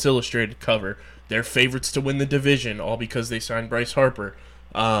Sports Illustrated cover. They're favorites to win the division, all because they signed Bryce Harper.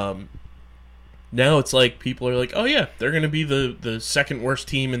 Now it's like people are like, oh yeah, they're going to be the second worst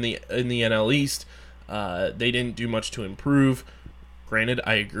team in the NL East. They didn't do much to improve. Granted,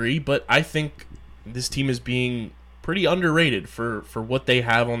 I agree, but I think this team is being pretty underrated for what they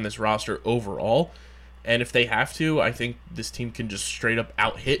have on this roster overall. And if they have to, I think this team can just straight up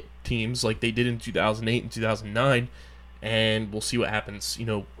out-hit teams like they did in 2008 and 2009. And we'll see what happens,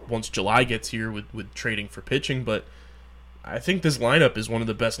 once July gets here with trading for pitching. But I think this lineup is one of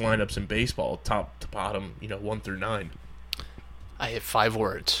the best lineups in baseball, top to bottom, 1 through 9. I have 5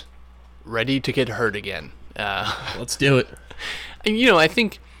 words. Ready to get hurt again. Let's do it. And, I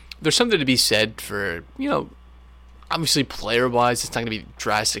think there's something to be said for, obviously player-wise, it's not going to be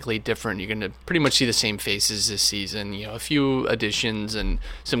drastically different. You're going to pretty much see the same faces this season. A few additions and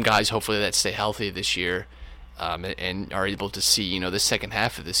some guys, hopefully, that stay healthy this year and are able to see, the second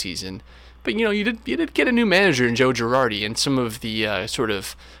half of the season. But, you did get a new manager in Joe Girardi, and some of the sort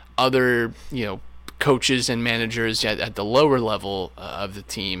of other, coaches and managers at the lower level of the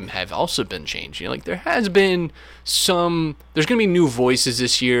team have also been changing. There has been there's going to be new voices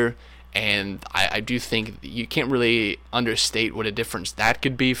this year, and I do think you can't really understate what a difference that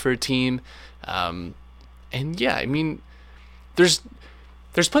could be for a team. And yeah, I mean, there's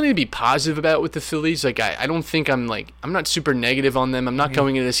plenty to be positive about with the Phillies. I don't think I'm not super negative on them. I'm not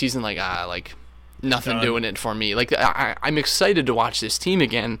going into the season nothing doing it for me. I'm excited to watch this team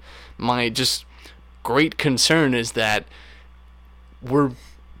again. My just great concern is that we're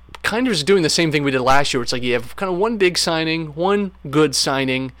kind of just doing the same thing we did last year. Where it's you have kind of one big signing, one good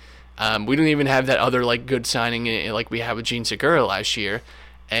signing. We don't even have that other good signing like we had with Gene Segura last year,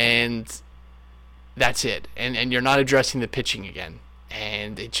 and that's it. And you're not addressing the pitching again.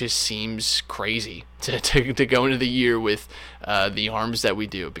 and it just seems crazy to go into the year with the arms that we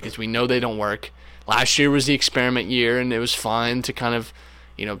do, because we know they don't work. Last year was the experiment year, and it was fine to kind of,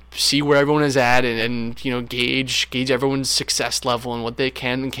 see where everyone is at and gauge everyone's success level and what they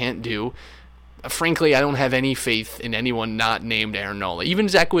can and can't do. Frankly, I don't have any faith in anyone not named Aaron Nola. Even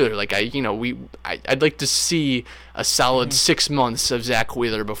Zach Wheeler, I'd like to see a solid 6 months of Zach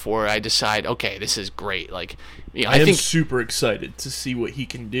Wheeler before I decide, okay, this is great. I am super excited to see what he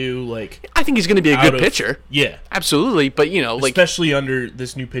can do. I think he's going to be a good pitcher. Yeah, absolutely. But especially under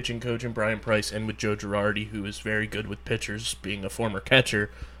this new pitching coach and Brian Price, and with Joe Girardi, who is very good with pitchers, being a former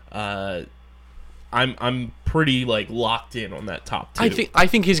catcher. I'm pretty locked in on that top two. I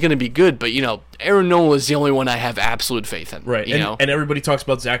think he's going to be good, but Aaron Nola is the only one I have absolute faith in. Right, and everybody talks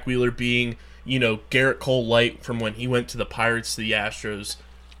about Zach Wheeler being Garrett Cole light from when he went to the Pirates to the Astros.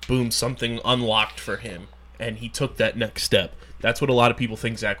 Boom, something unlocked for him, and he took that next step. That's what a lot of people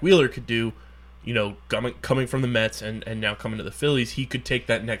think Zach Wheeler could do. Coming from the Mets and now coming to the Phillies, he could take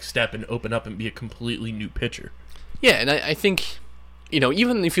that next step and open up and be a completely new pitcher. Yeah, and I think.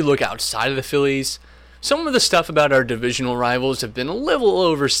 Even if you look outside of the Phillies, some of the stuff about our divisional rivals have been a little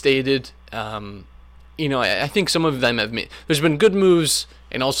overstated. I think some of them have made. There's been good moves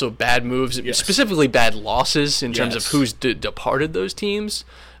and also bad moves, specifically bad losses in terms of who's departed those teams.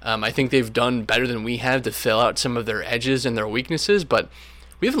 I think they've done better than we have to fill out some of their edges and their weaknesses, but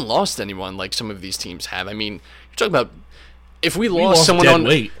we haven't lost anyone like some of these teams have. I mean, you're talking about. If we lost someone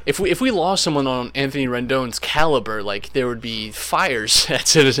on if we lost someone on Anthony Rendon's caliber, there would be fires at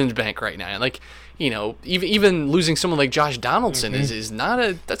Citizens Bank right now. Even losing someone like Josh Donaldson is not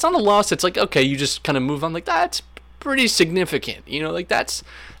a loss. It's okay, you just kind of move on. That's pretty significant. That's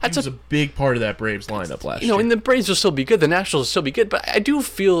a big part of that Braves lineup last year. And the Braves will still be good. The Nationals will still be good. But I do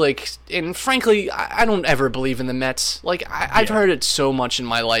feel and frankly, I don't ever believe in the Mets. I've heard it so much in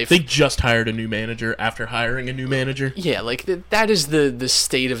my life. They just hired a new manager after hiring a new manager. Yeah, that is the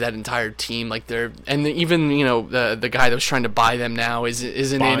state of that entire team. Even the guy that was trying to buy them now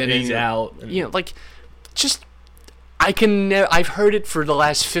isn't in it. He's out. I've heard it for the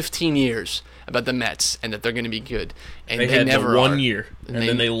last 15 years. About the Mets and that they're going to be good, and they had never 1 year, and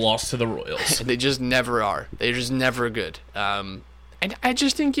then they lost to the Royals. And they just never are. They're just never good. And I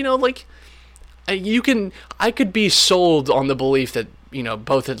just think I could be sold on the belief that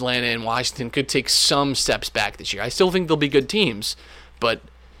both Atlanta and Washington could take some steps back this year. I still think they'll be good teams, but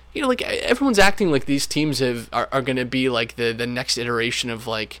everyone's acting like these teams are going to be the next iteration of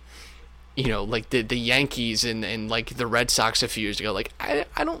the Yankees and the Red Sox a few years ago.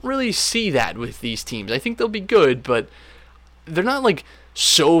 I don't really see that with these teams. I think they'll be good, but they're not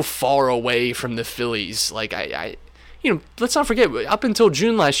so far away from the Phillies. Let's not forget, up until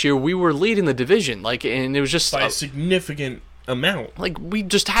June last year, we were leading the division. And it was just by a significant amount. We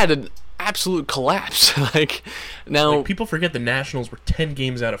just had an absolute collapse. Now people forget the Nationals were 10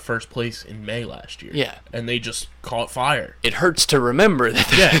 games out of first place in May last year. Yeah, and they just caught fire. It hurts to remember that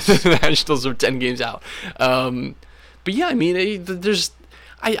the Nationals were 10 games out. But yeah, I mean,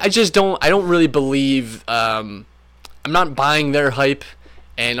 I just don't really believe. I'm not buying their hype,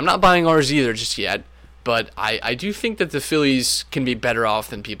 and I'm not buying ours either just yet. But I do think that the Phillies can be better off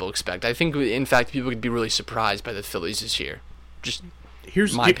than people expect. I think, in fact, people could be really surprised by the Phillies this year. Just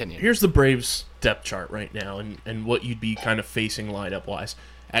here's my opinion. Here's the Braves depth chart right now, and what you'd be kind of facing lineup-wise.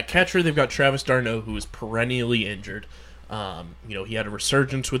 At catcher, they've got Travis d'Arnaud, who is perennially injured. He had a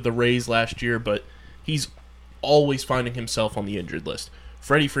resurgence with the Rays last year, but he's always finding himself on the injured list.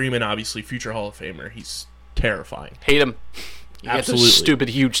 Freddie Freeman, obviously, future Hall of Famer. He's terrifying. Hate him. You Absolutely. Those stupid,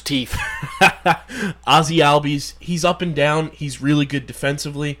 huge teeth. Ozzie Albies, he's up and down. He's really good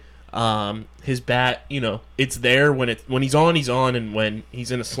defensively. His bat, it's there when he's on, and when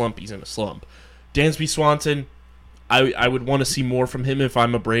he's in a slump, he's in a slump. Dansby Swanson, I would want to see more from him if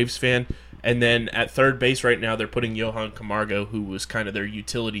I'm a Braves fan. And then at third base right now, they're putting Johan Camargo, who was kind of their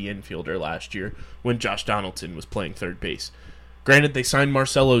utility infielder last year when Josh Donaldson was playing third base. Granted, they signed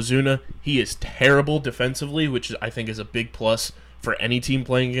Marcell Ozuna. He is terrible defensively, which I think is a big plus for any team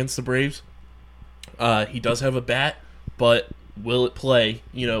playing against the Braves. He does have a bat, but will it play?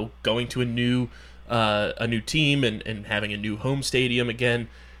 Going to a new team and having a new home stadium again,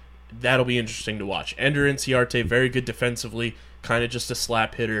 that'll be interesting to watch. Ender Inciarte, very good defensively, kind of just a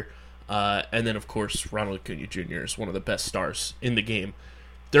slap hitter. And then, of course, Ronald Acuna Jr. is one of the best stars in the game.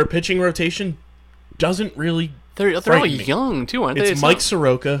 Their pitching rotation doesn't really They're all young, too, aren't they? It's Mike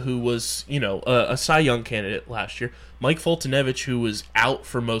Soroka, who was, a Cy Young candidate last year. Mike Foltynewicz, who was out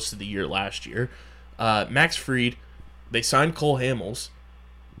for most of the year last year. Max Fried. They signed Cole Hamels.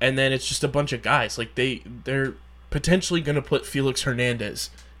 And then it's just a bunch of guys. They're potentially going to put Felix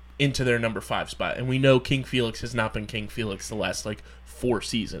Hernandez into their number 5 spot. And we know King Felix has not been King Felix the last 4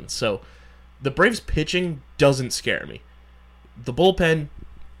 seasons. So the Braves pitching doesn't scare me. The bullpen,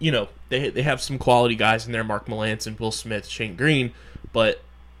 they have some quality guys in there, Mark Melancon, Will Smith, Shane Green, but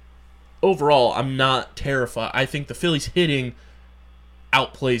overall I'm not terrified. I think the Phillies hitting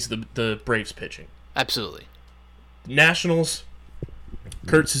outplays the Braves pitching. Absolutely. Nationals,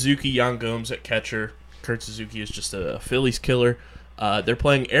 Kurt Suzuki, Yan Gomes at catcher. Kurt Suzuki is just a Phillies killer. They're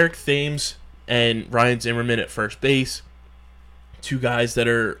playing Eric Thames and Ryan Zimmerman at first base. 2 guys that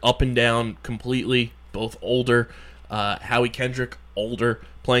are up and down completely, both older. Howie Kendrick, older,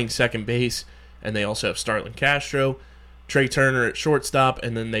 playing second base. And they also have Starlin Castro, Trey Turner at shortstop,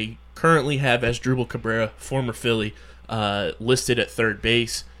 and then they currently have Asdrubal Cabrera, former Philly, listed at third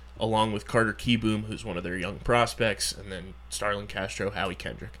base, along with Carter Kieboom, who's one of their young prospects, and then Starlin Castro, Howie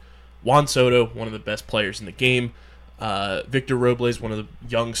Kendrick. Juan Soto, one of the best players in the game. Victor Robles, one of the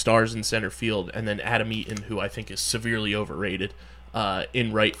young stars in center field, and then Adam Eaton, who I think is severely overrated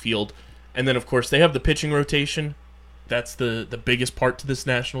in right field. And then, of course, they have the pitching rotation. That's the biggest part to this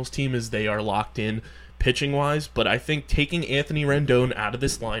Nationals team, is they are locked in pitching-wise. But I think taking Anthony Rendon out of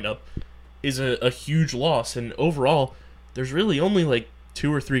this lineup is a huge loss. And overall, there's really only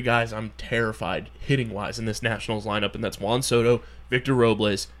 2 or 3 guys I'm terrified hitting-wise in this Nationals lineup, and that's Juan Soto, Victor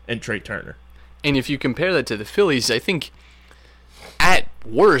Robles, and Trey Turner. And if you compare that to the Phillies, I think at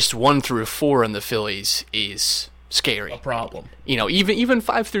worst 1 through 4 in the Phillies is scary. A problem. Even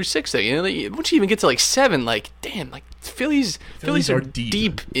 5 through 6 though. Once you even get to 7, damn, Phillies are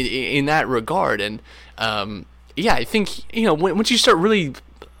deep in that regard. And I think once you start really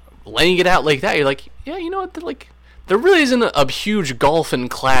laying it out like that, you're like, yeah, you know what, there really isn't a huge gulf in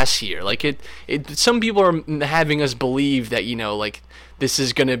class here. Some people are having us believe that this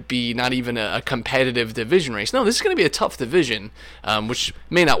is going to be not even a competitive division race. No, this is going to be a tough division, which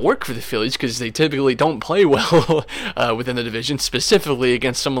may not work for the Phillies because they typically don't play well within the division, specifically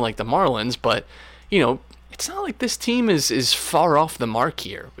against someone like the Marlins. But, it's not like this team is far off the mark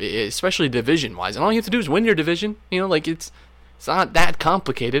here, especially division-wise. And all you have to do is win your division. It's not that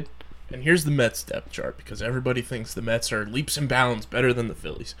complicated. And here's the Mets depth chart, because everybody thinks the Mets are leaps and bounds better than the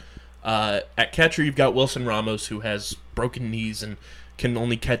Phillies. At catcher, you've got Wilson Ramos, who has broken knees and can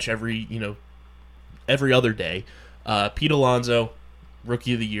only catch every other day. Pete Alonso,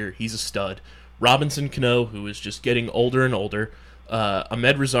 Rookie of the Year, he's a stud. Robinson Cano, who is just getting older and older.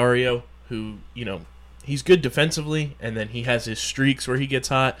 Ahmed Rosario, who, he's good defensively, and then he has his streaks where he gets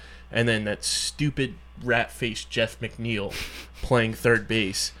hot, and then that stupid rat-faced Jeff McNeil playing third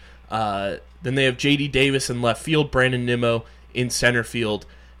base. Then they have J.D. Davis in left field, Brandon Nimmo in center field,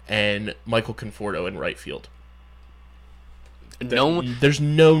 and Michael Conforto in right field. There's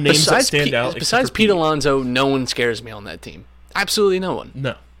no names that stand out. Besides Pete Alonso, no one scares me on that team. Absolutely no one.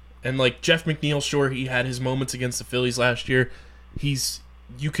 No. And Jeff McNeil, sure, he had his moments against the Phillies last year.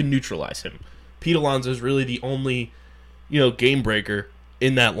 You can neutralize him. Pete Alonso is really the only, game breaker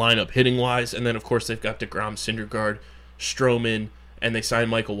in that lineup hitting-wise. And then, of course, they've got DeGrom, Syndergaard, Stroman, and they signed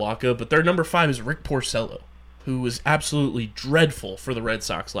Michael Wacha. But their number 5 is Rick Porcello, who was absolutely dreadful for the Red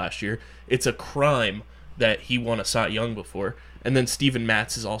Sox last year. It's a crime that he won a Cy Young before. And then Steven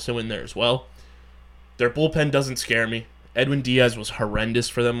Matz is also in there as well. Their bullpen doesn't scare me. Edwin Diaz was horrendous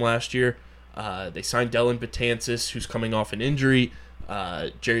for them last year. They signed Dellin Betances, who's coming off an injury.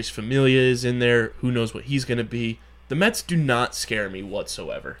 Jerry's Familia is in there. Who knows what he's going to be. The Mets do not scare me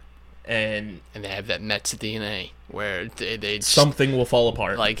whatsoever. And they have that Mets DNA where they something will fall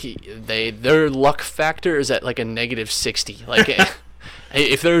apart. Their luck factor is at a negative 60.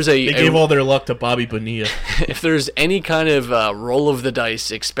 If there's they gave all their luck to Bobby Bonilla. If there's any kind of roll of the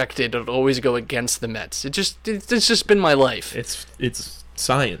dice expected, it'll always go against the Mets. It's just been my life. It's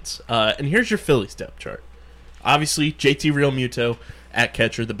science. And here's your Phillies depth chart. Obviously, JT Realmuto at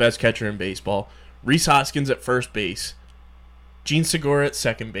catcher, the best catcher in baseball. Rhys Hoskins at first base. Gene Segura at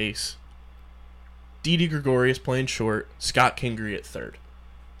second base. Didi Gregorius playing short. Scott Kingery at third.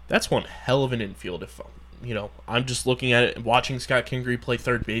 That's one hell of an infield. If I'm just looking at it and watching Scott Kingery play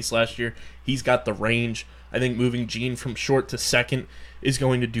third base last year. He's got the range. I think moving Gene from short to second is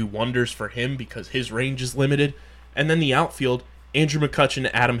going to do wonders for him because his range is limited. And then the outfield, Andrew McCutchen,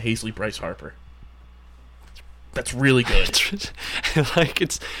 Adam Hazley, Bryce Harper. That's really good.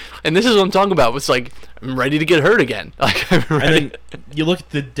 And this is what I'm talking about. It's I'm ready to get hurt again. And then you look at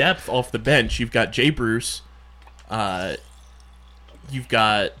the depth off the bench. You've got Jay Bruce. You've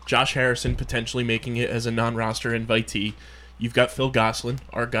got Josh Harrison potentially making it as a non-roster invitee. You've got Phil Gosselin,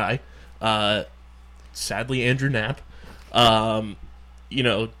 our guy. Sadly, Andrew Knapp.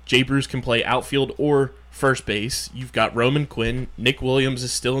 Jay Bruce can play outfield or first base. You've got Roman Quinn. Nick Williams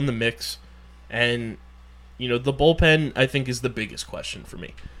is still in the mix. And, the bullpen, I think, is the biggest question for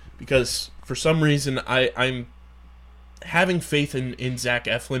me. Because for some reason, I'm having faith in Zach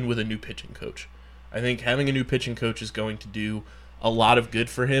Eflin with a new pitching coach. I think having a new pitching coach is going to do a lot of good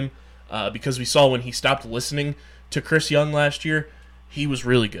for him. Because we saw when he stopped listening to Chris Young last year, he was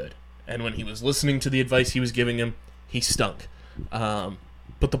really good. And when he was listening to the advice he was giving him, he stunk. But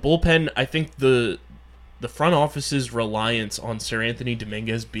the bullpen, I think the front office's reliance on Seranthony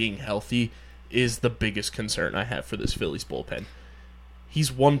Dominguez being healthy is the biggest concern I have for this Phillies bullpen.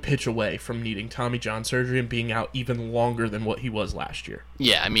 He's one pitch away from needing Tommy John surgery and being out even longer than what he was last year.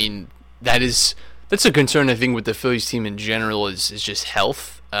 Yeah, I mean, that's a concern, I think, with the Phillies team in general is just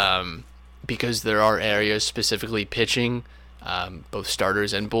health, because there are areas, specifically pitching, both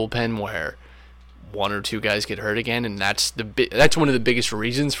starters and bullpen, where one or two guys get hurt again, and that's one of the biggest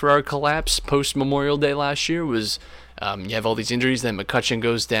reasons for our collapse post Memorial Day last year. Was you have all these injuries, then McCutchen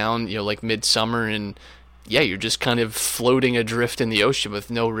goes down, like midsummer, and you're just kind of floating adrift in the ocean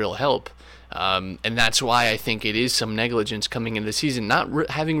with no real help. And that's why I think it is some negligence coming into the season, not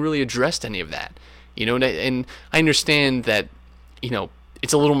having really addressed any of that. And I understand that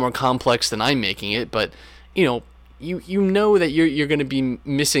it's a little more complex than I'm making it, but you know that you're going to be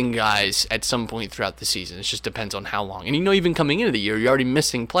missing guys at some point throughout the season. It just depends on how long. And even coming into the year, you're already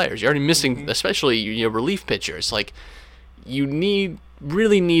missing players. You're already missing, especially relief pitchers. Like,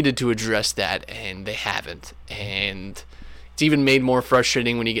 really needed to address that, and they haven't. And it's even made more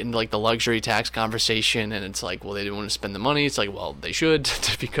frustrating when you get into like the luxury tax conversation, and it's like, well, they didn't want to spend the money. It's like, well, they should,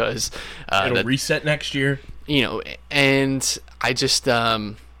 because it'll reset next year. And I just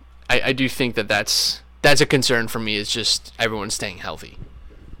I do think that's a concern for me, is just everyone staying healthy.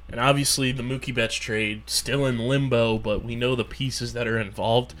 And obviously the Mookie Betts trade still in limbo, but we know the pieces that are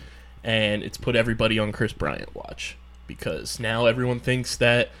involved, and it's put everybody on Chris Bryant watch, because now everyone thinks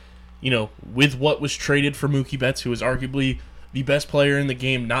that, with what was traded for Mookie Betts, who is arguably the best player in the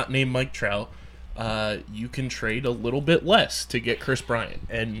game, not named Mike Trout, you can trade a little bit less to get Chris Bryant.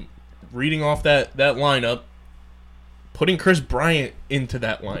 And reading off that lineup, putting Chris Bryant into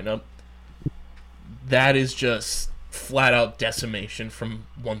that lineup, that is just flat-out decimation from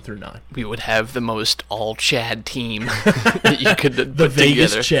 1 through 9. We would have the most all-Chad team that you could the put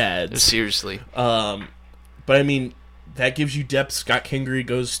Vegas together. Chads. Seriously. But, I mean, that gives you depth. Scott Kingery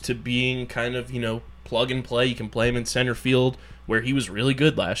goes to being kind of, plug and play. You can play him in center field, where he was really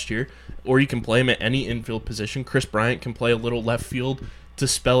good last year, or you can play him at any infield position. Chris Bryant can play a little left field to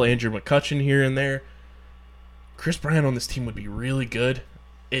spell Andrew McCutchen here and there. Chris Bryant on this team would be really good.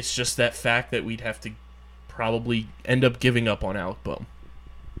 It's just that fact that we'd have to probably end up giving up on Alec Bohm.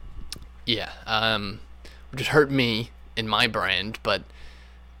 Yeah, which hurt me in my brand, but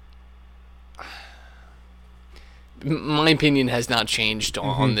my opinion has not changed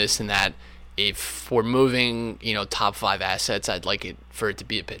on this, and that if we're moving, top 5 assets, I'd like it for it to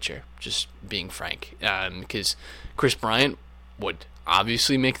be a pitcher, just being frank. Because Chris Bryant would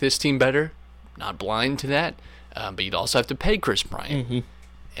obviously make this team better, not blind to that, but you'd also have to pay Chris Bryant. Mm-hmm.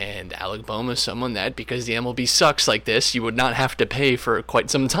 And Alec Bohm is someone that, because the MLB sucks like this, you would not have to pay for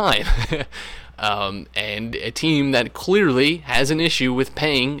quite some time. And a team that clearly has an issue with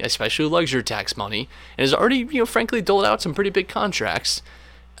paying, especially luxury tax money, and has already, frankly, doled out some pretty big contracts.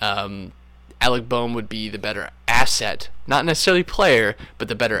 Alec Bohm would be the better asset, not necessarily player, but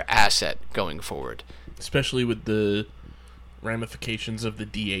the better asset going forward. Especially with the ramifications of the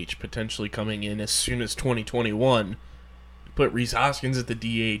DH potentially coming in as soon as 2021. Put Rhys Hoskins at the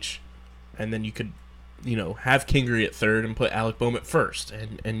DH, and then you could, have Kingery at third and put Alec Bohm at first,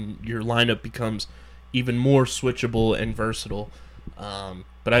 and your lineup becomes even more switchable and versatile.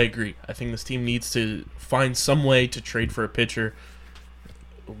 But I agree. I think this team needs to find some way to trade for a pitcher.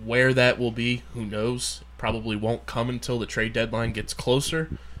 Where that will be, who knows? Probably won't come until the trade deadline gets closer.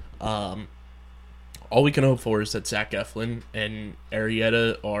 All we can hope for is that Zach Eflin and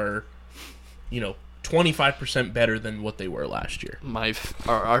Arrieta are, 25% better than what they were last year.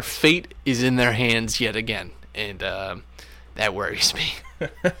 Our fate is in their hands yet again, and that worries me.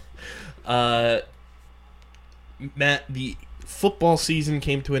 Matt, the football season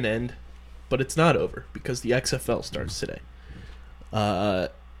came to an end, but it's not over because the XFL starts today.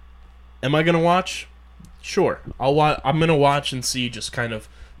 Am I going to watch? Sure. I'm going to watch and see just kind of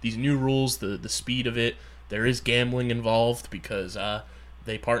these new rules, the speed of it. There is gambling involved because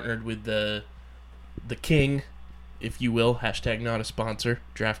they partnered with the King, if you will, hashtag not a sponsor,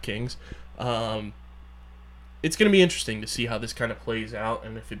 DraftKings. It's going to be interesting to see how this kind of plays out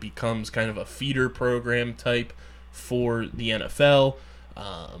and if it becomes kind of a feeder program type for the NFL.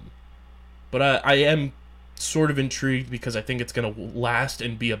 But I am sort of intrigued because I think it's going to last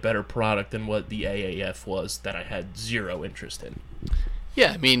and be a better product than what the AAF was that I had zero interest in.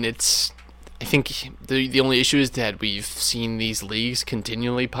 Yeah, I mean, I think the only issue is that we've seen these leagues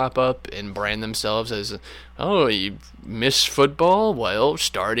continually pop up and brand themselves as, oh, you miss football? Well,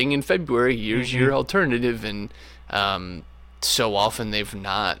 starting in February, here's your alternative. And so often they've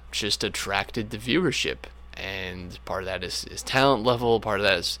not just attracted the viewership. And part of that is talent level. Part of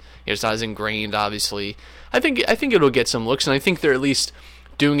that is it's not as ingrained, obviously. I think it'll get some looks, and I think they're at least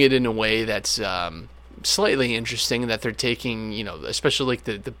doing it in a way that's slightly interesting, that they're taking, especially like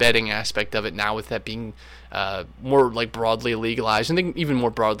the betting aspect of it now, with that being more like broadly legalized, and I think even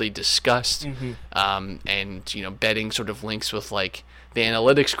more broadly discussed. And betting sort of links with like the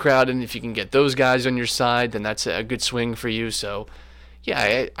analytics crowd, and if you can get those guys on your side, then that's a good swing for you. So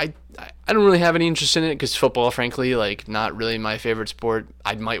yeah, I don't really have any interest in it because football, frankly, like not really my favorite sport.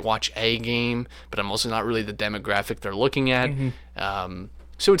 I might watch a game, but I'm also not really the demographic they're looking at.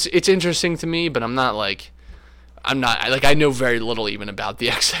 So it's interesting to me, but I know very little even about the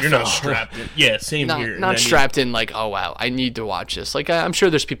XFL. You're not strapped in. Yeah, same here. Not strapped in like, oh wow, I need to watch this. Like I'm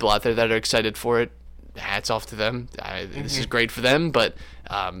sure there's people out there that are excited for it. Hats off to them. This is great for them, but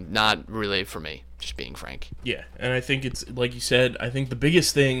not really for me, just being frank. Yeah, and I think it's, like you said, I think the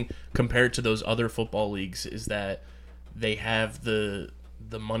biggest thing compared to those other football leagues is that they have the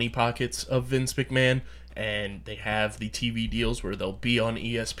money pockets of Vince McMahon, and they have the TV deals where they'll be on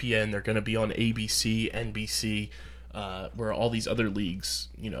ESPN, they're going to be on ABC, NBC, where all these other leagues,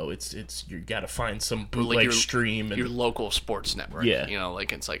 it's you got to find some bootleg stream and your local sports network. Yeah,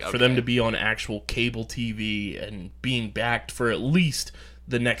 it's like, okay. For them to be on actual cable TV and being backed for at least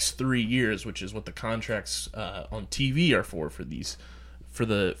the next 3 years, which is what the contracts on TV are for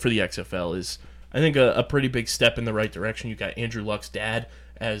the XFL, is I think a pretty big step in the right direction. You got Andrew Luck's dad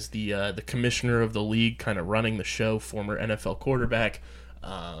as the commissioner of the league, kind of running the show, former NFL quarterback.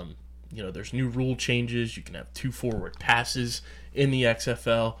 There's new rule changes. You can have 2 forward passes in the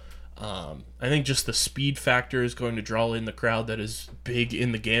XFL. I think just the speed factor is going to draw in the crowd that is big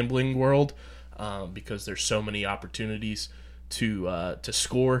in the gambling world, because there's so many opportunities to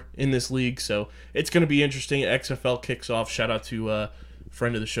score in this league. So it's going to be interesting. XFL kicks off. Shout out to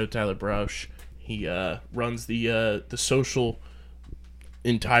friend of the show, Tyler Broush. He runs the social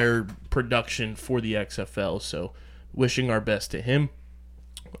entire production for the XFL, so wishing our best to him.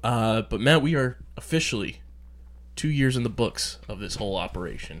 But Matt, we are officially 2 years in the books of this whole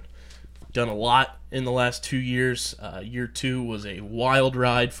operation. Done a lot in the last 2 years. Year 2 was a wild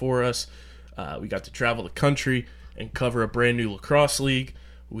ride for us. We got to travel the country and cover a brand new lacrosse league.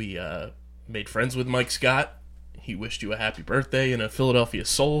 We made friends with Mike Scott. He wished you a happy birthday in a Philadelphia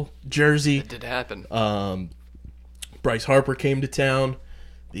Soul jersey. It did happen. Bryce Harper came to town.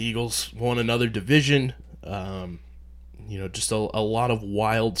 The Eagles won another division. Just a lot of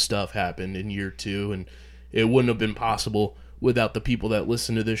wild stuff happened in year 2, and it wouldn't have been possible without the people that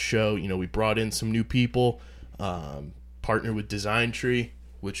listen to this show. We brought in some new people, partnered with Design Tree,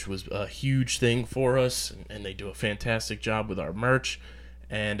 which was a huge thing for us, and they do a fantastic job with our merch.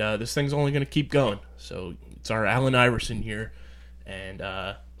 And this thing's only going to keep going. So it's our Allen Iverson year, and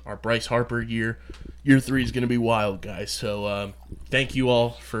our Bryce Harper year. Year 3 is going to be wild, guys. So thank you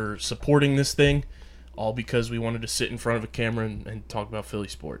all for supporting this thing, all because we wanted to sit in front of a camera and talk about Philly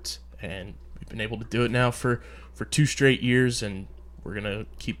sports. And we've been able to do it now for 2 straight years, and we're going to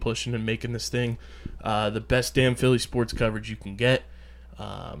keep pushing and making this thing the best damn Philly sports coverage you can get.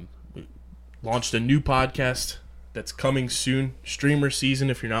 We launched a new podcast that's coming soon, Streamer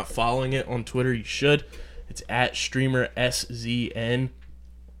Season. If you're not following it on Twitter, you should. It's at StreamerSZN.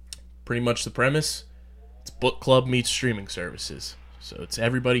 Pretty much the premise, it's book club meets streaming services. So it's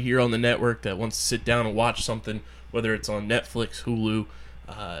everybody here on the network that wants to sit down and watch something, whether it's on Netflix, Hulu,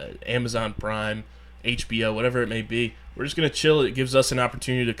 Amazon Prime, HBO, whatever it may be. We're just going to chill. It gives us an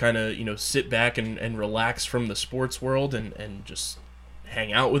opportunity to kind of, sit back and relax from the sports world and just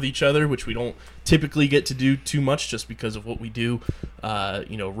hang out with each other, which we don't typically get to do too much just because of what we do,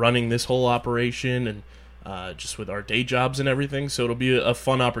 running this whole operation and just with our day jobs and everything. So it'll be a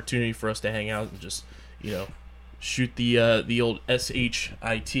fun opportunity for us to hang out and just, shoot the old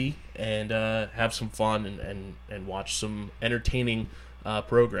SHIT and have some fun and watch some entertaining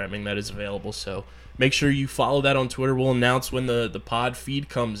programming that is available. So make sure you follow that on Twitter. We'll announce when the pod feed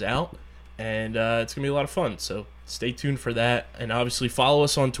comes out, and it's going to be a lot of fun. So stay tuned for that. And obviously follow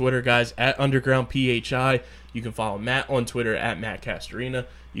us on Twitter, guys, at UndergroundPHI. You can follow Matt on Twitter at Matt Castorina.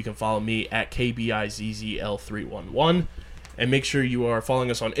 You can follow me at KBIZZL311. And make sure you are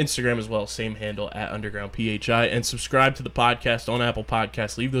following us on Instagram as well, same handle at UndergroundPHI. And subscribe to the podcast on Apple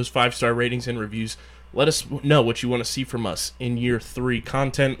Podcasts. Leave those 5-star ratings and reviews. Let us know what you want to see from us in year 3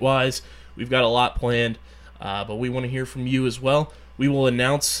 content-wise. We've got a lot planned, but we want to hear from you as well. We will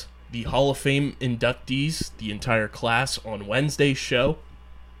announce the Hall of Fame inductees, the entire class, on Wednesday's show.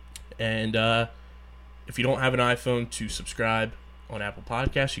 And if you don't have an iPhone to subscribe on Apple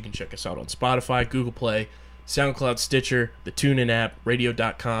Podcasts, you can check us out on Spotify, Google Play, SoundCloud, Stitcher, the TuneIn app,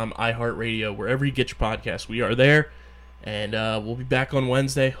 radio.com, iHeartRadio, wherever you get your podcasts. We are there. And we'll be back on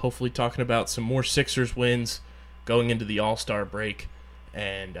Wednesday, hopefully talking about some more Sixers wins going into the All-Star break.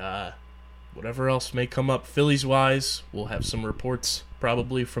 And whatever else may come up Phillies-wise, we'll have some reports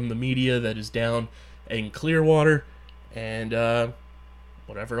probably from the media that is down in Clearwater. And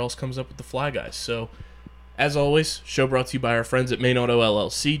whatever else comes up with the Fly Guys. So, as always, show brought to you by our friends at Main Auto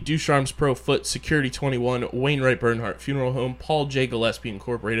LLC, Ducharme's Pro Foot, Security 21, Wainwright Bernhardt Funeral Home, Paul J. Gillespie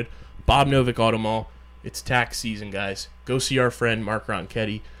Incorporated, Bob Novick Auto Mall. It's tax season, guys. Go see our friend Mark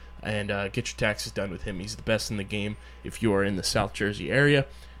Ronchetti and get your taxes done with him. He's the best in the game if you are in the South Jersey area.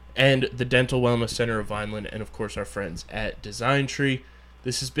 And the Dental Wellness Center of Vineland, and of course our friends at Design Tree.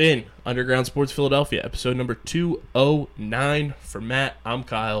 This has been Underground Sports Philadelphia, episode number 209. For Matt, I'm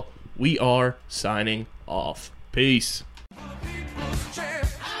Kyle. We are signing off. Peace. People's champ.